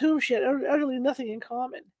with whom she had utterly nothing in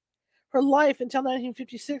common. Her life until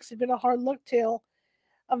 1956 had been a hard luck tale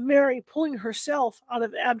of Mary pulling herself out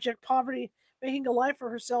of abject poverty, making a life for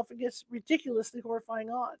herself against ridiculously horrifying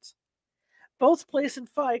odds. Both Place and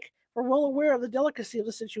Fike were well aware of the delicacy of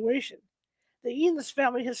the situation. The Edens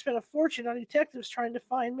family had spent a fortune on detectives trying to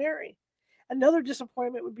find Mary. Another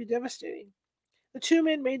disappointment would be devastating. The two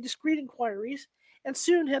men made discreet inquiries and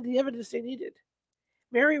soon had the evidence they needed.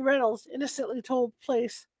 Mary Reynolds innocently told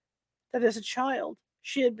Place that as a child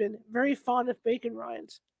she had been very fond of bacon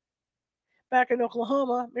rinds. Back in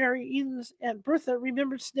Oklahoma, Mary Eden's Aunt Bertha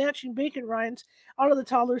remembered snatching bacon rinds out of the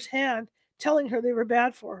toddler's hand, telling her they were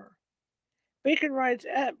bad for her. Bacon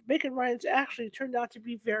rinds actually turned out to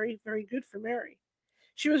be very, very good for Mary.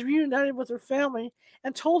 She was reunited with her family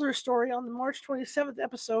and told her story on the March 27th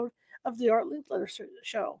episode of the Art Linkletter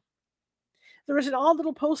show. There is an odd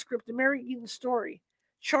little postscript to Mary Eden's story,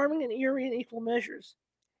 charming and eerie in equal measures.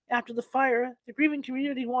 After the fire, the grieving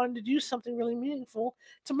community wanted to do something really meaningful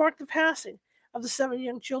to mark the passing of the 7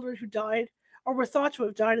 young children who died or were thought to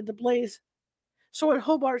have died in the blaze. So at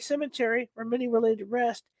Hobart Cemetery, where many were laid to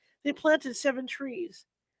rest, they planted 7 trees,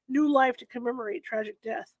 new life to commemorate tragic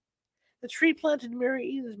death. The tree planted in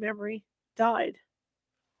Mary Eden's memory died.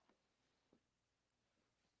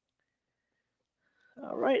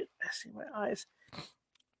 All right, I see my eyes.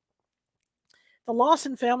 The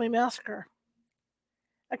Lawson Family Massacre.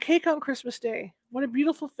 A cake on Christmas Day. What a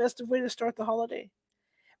beautiful festive way to start the holiday.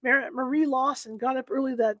 Marie Lawson got up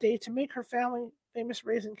early that day to make her family famous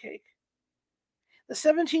raisin cake. The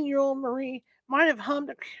 17-year-old Marie might have hummed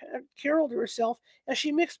a carol to herself as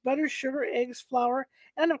she mixed butter, sugar, eggs, flour,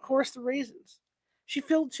 and of course the raisins. She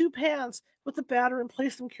filled 2 pans with the batter and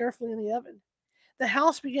placed them carefully in the oven. The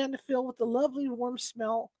house began to fill with the lovely warm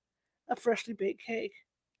smell of freshly baked cake.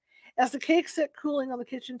 As the cake sat cooling on the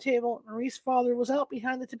kitchen table, Marie's father was out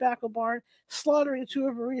behind the tobacco barn slaughtering 2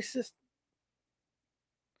 of Marie's.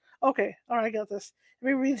 Okay, all right, I got this.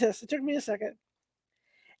 Let me read this. It took me a second.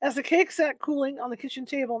 As the cake sat cooling on the kitchen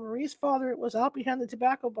table, Marie's father was out behind the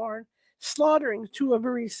tobacco barn slaughtering 2 of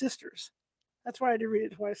Marie's sisters. That's why I had to read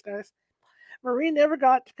it twice, guys. Marie never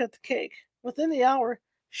got to cut the cake. Within the hour,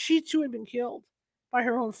 she too had been killed by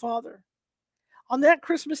her own father. On that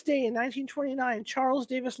Christmas day in 1929, Charles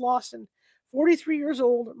Davis Lawson, 43 years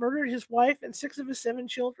old, murdered his wife and 6 of his 7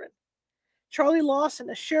 children. Charlie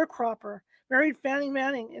Lawson, a sharecropper, married Fanny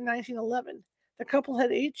Manning in 1911. The couple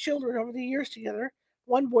had 8 children over the years together.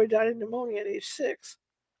 One boy died of pneumonia at age 6.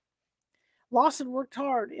 Lawson worked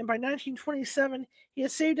hard, and by 1927, he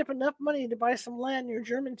had saved up enough money to buy some land near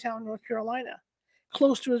Germantown, North Carolina,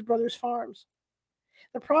 close to his brother's farms.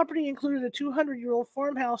 The property included a 200-year-old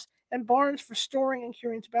farmhouse and barns for storing and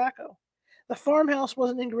curing tobacco. The farmhouse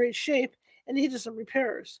wasn't in great shape and needed some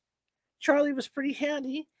repairs. Charlie was pretty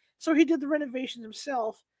handy, so he did the renovations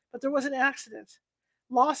himself, but there was an accident.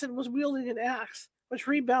 Lawson was wielding an axe, which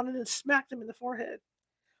rebounded and smacked him in the forehead.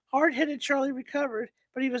 Hard-headed Charlie recovered,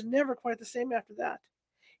 but he was never quite the same after that.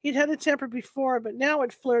 He'd had a temper before, but now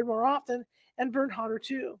it flared more often and burned hotter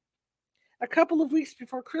too. A couple of weeks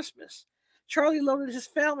before Christmas, Charlie loaded his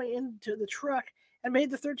family into the truck and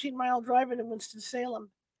made the 13-mile drive into Winston-Salem.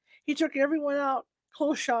 He took everyone out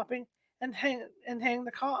clothes shopping and hanged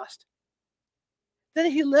the cost.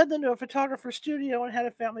 Then he led them to a photographer's studio and had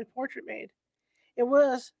a family portrait made. It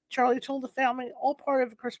was, Charlie told the family, all part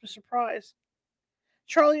of a Christmas surprise.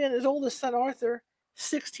 Charlie and his oldest son, Arthur,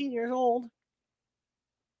 16 years old,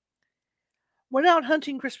 went out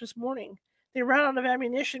hunting Christmas morning. They ran out of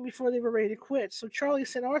ammunition before they were ready to quit, so Charlie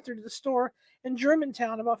sent Arthur to the store in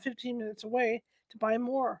Germantown, about 15 minutes away, to buy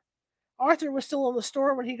more. Arthur was still in the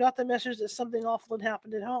store when he got the message that something awful had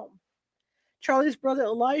happened at home. Charlie's brother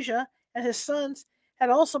Elijah and his sons had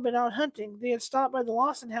also been out hunting. They had stopped by the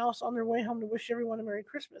Lawson house on their way home to wish everyone a Merry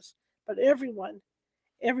Christmas. But everyone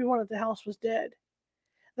at the house was dead.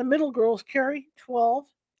 The middle girls, Carrie, 12,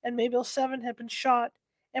 and Mabel, 7, had been shot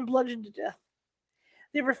and bludgeoned to death.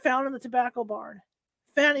 They were found in the tobacco barn.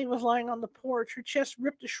 Fanny was lying on the porch, her chest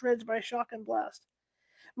ripped to shreds by a shotgun blast.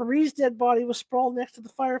 Marie's dead body was sprawled next to the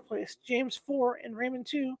fireplace. James, 4, and Raymond,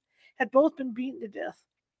 2, had both been beaten to death.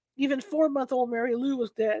 Even 4-month-old Mary Lou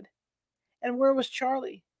was dead. And where was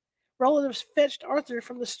Charlie? Relatives fetched Arthur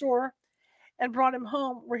from the store and brought him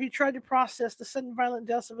home, where he tried to process the sudden violent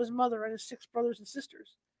deaths of his mother and his 6 brothers and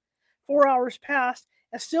sisters. 4 hours passed,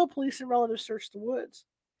 and still police and relatives searched the woods.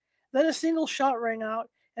 Then a single shot rang out,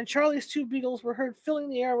 and Charlie's 2 beagles were heard filling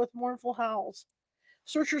the air with mournful howls.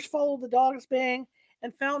 Searchers followed the dog's baying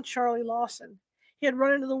and found Charlie Lawson. He had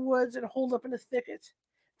run into the woods and holed up in a thicket.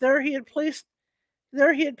 There he had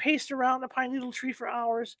paced around a pine needle tree for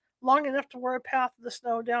hours, long enough to wear a path of the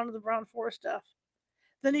snow down to the brown forest depth.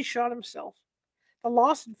 Then he shot himself. The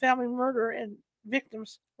Lawson family murder and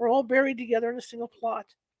victims were all buried together in a single plot.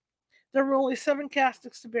 There were only 7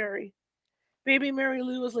 caskets to bury. Baby Mary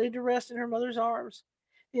Lou was laid to rest in her mother's arms.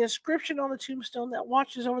 The inscription on the tombstone that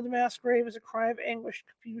watches over the mass grave is a cry of anguish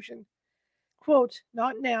and confusion. Quote,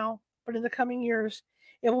 "Not now, but in the coming years,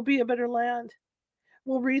 it will be a better land.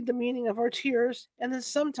 We'll read the meaning of our tears, and then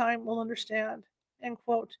sometime we'll understand." End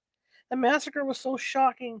quote. The massacre was so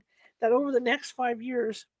shocking that over the next 5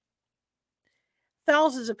 years,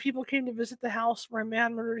 thousands of people came to visit the house where a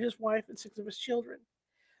man murdered his wife and 6 of his children.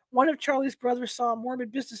 One of Charlie's brothers saw a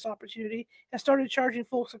morbid business opportunity and started charging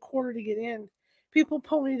folks a quarter to get in. People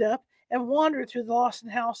ponied up and wandered through the Lawson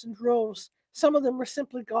house in droves. Some of them were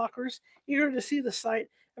simply gawkers, eager to see the sight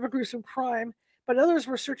of a gruesome crime, but others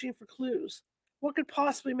were searching for clues. What could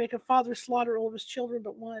possibly make a father slaughter all of his children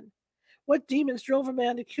but one? What demons drove a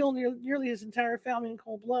man to kill nearly his entire family in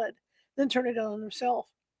cold blood, then turn it on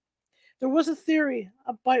himself? There was a theory,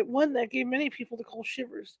 about one that gave many people the cold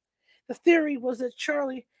shivers. The theory was that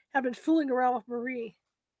Charlie had been fooling around with Marie.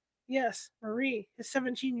 Yes, Marie, his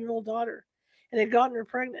 17-year-old daughter, and had gotten her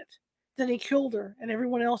pregnant. Then he killed her and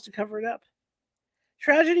everyone else to cover it up.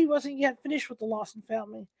 Tragedy wasn't yet finished with the Lawson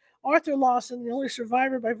family. Arthur Lawson, the only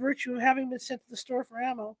survivor by virtue of having been sent to the store for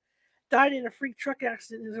ammo, died in a freak truck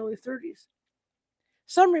accident in his early 30s.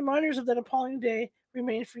 Some reminders of that appalling day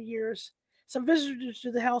remained for years. Some visitors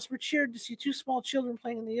to the house were cheered to see 2 small children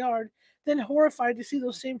playing in the yard, then horrified to see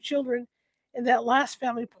those same children in that last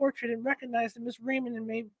family portrait and recognize them as Raymond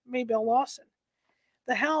and Mabel Lawson.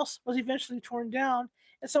 The house was eventually torn down,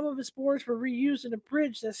 and some of its boards were reused in a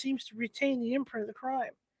bridge that seems to retain the imprint of the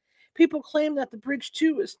crime. People claim that the bridge,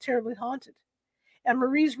 too, is terribly haunted. And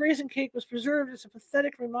Marie's raisin cake was preserved as a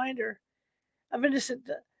pathetic reminder of innocent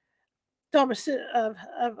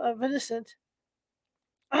of innocent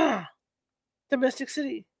domestic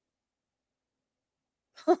city.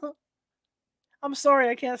 I'm sorry,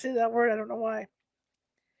 I can't say that word. I don't know why.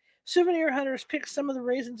 Souvenir hunters picked some of the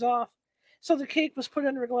raisins off, so the cake was put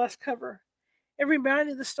under a glass cover. It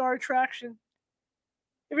remained the star attraction.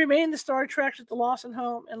 It remained the star attraction at the Lawson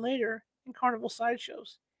home and later in carnival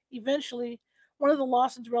sideshows. Eventually, one of the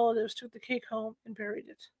Lawson's relatives took the cake home and buried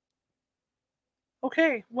it.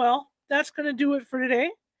 Okay, well, that's going to do it for today.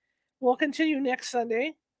 We'll continue next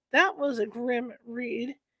Sunday. That was a grim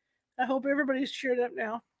read. I hope everybody's cheered up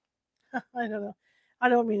now. I don't know. I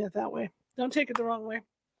don't mean it that way. Don't take it the wrong way.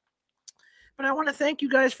 But I want to thank you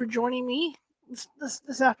guys for joining me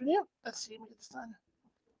this afternoon. Let's see, let me get this done.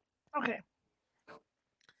 Okay.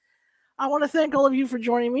 I want to thank all of you for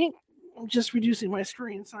joining me. I'm just reducing my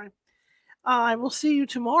screen. Sorry. I will see you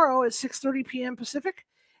tomorrow at 6:30 p.m. Pacific,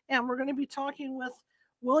 and we're going to be talking with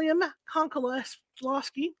William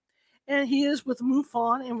Konkolowski, and he is with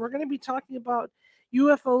MUFON, and we're going to be talking about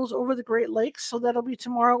UFOs over the Great Lakes. So that'll be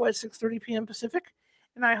tomorrow at 6:30 p.m. Pacific,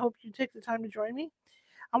 and I hope you take the time to join me.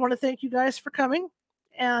 I want to thank you guys for coming,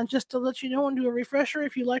 and just to let you know and do a refresher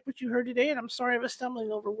if you like what you heard today. And I'm sorry I was stumbling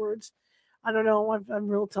over words. I don't know. I'm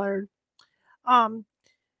real tired.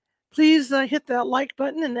 Please hit that like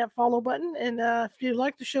button and that follow button. And if you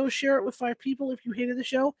like the show, share it with 5 people. If you hated the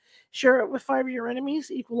show, share it with 5 of your enemies.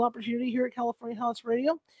 Equal opportunity here at California Haunts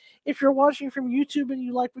Radio. If you're watching from YouTube and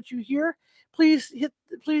you like what you hear, please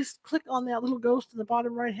click on that little ghost in the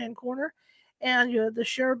bottom right hand corner, and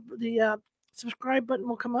the subscribe button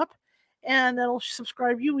will come up, and that'll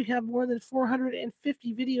subscribe you. We have more than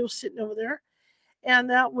 450 videos sitting over there, and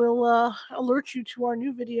that will alert you to our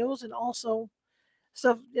new videos and also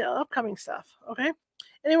stuff, upcoming stuff. Okay.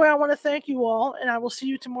 Anyway, I want to thank you all, and I will see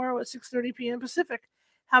you tomorrow at 6:30 p.m. Pacific.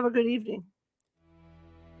 Have a good evening.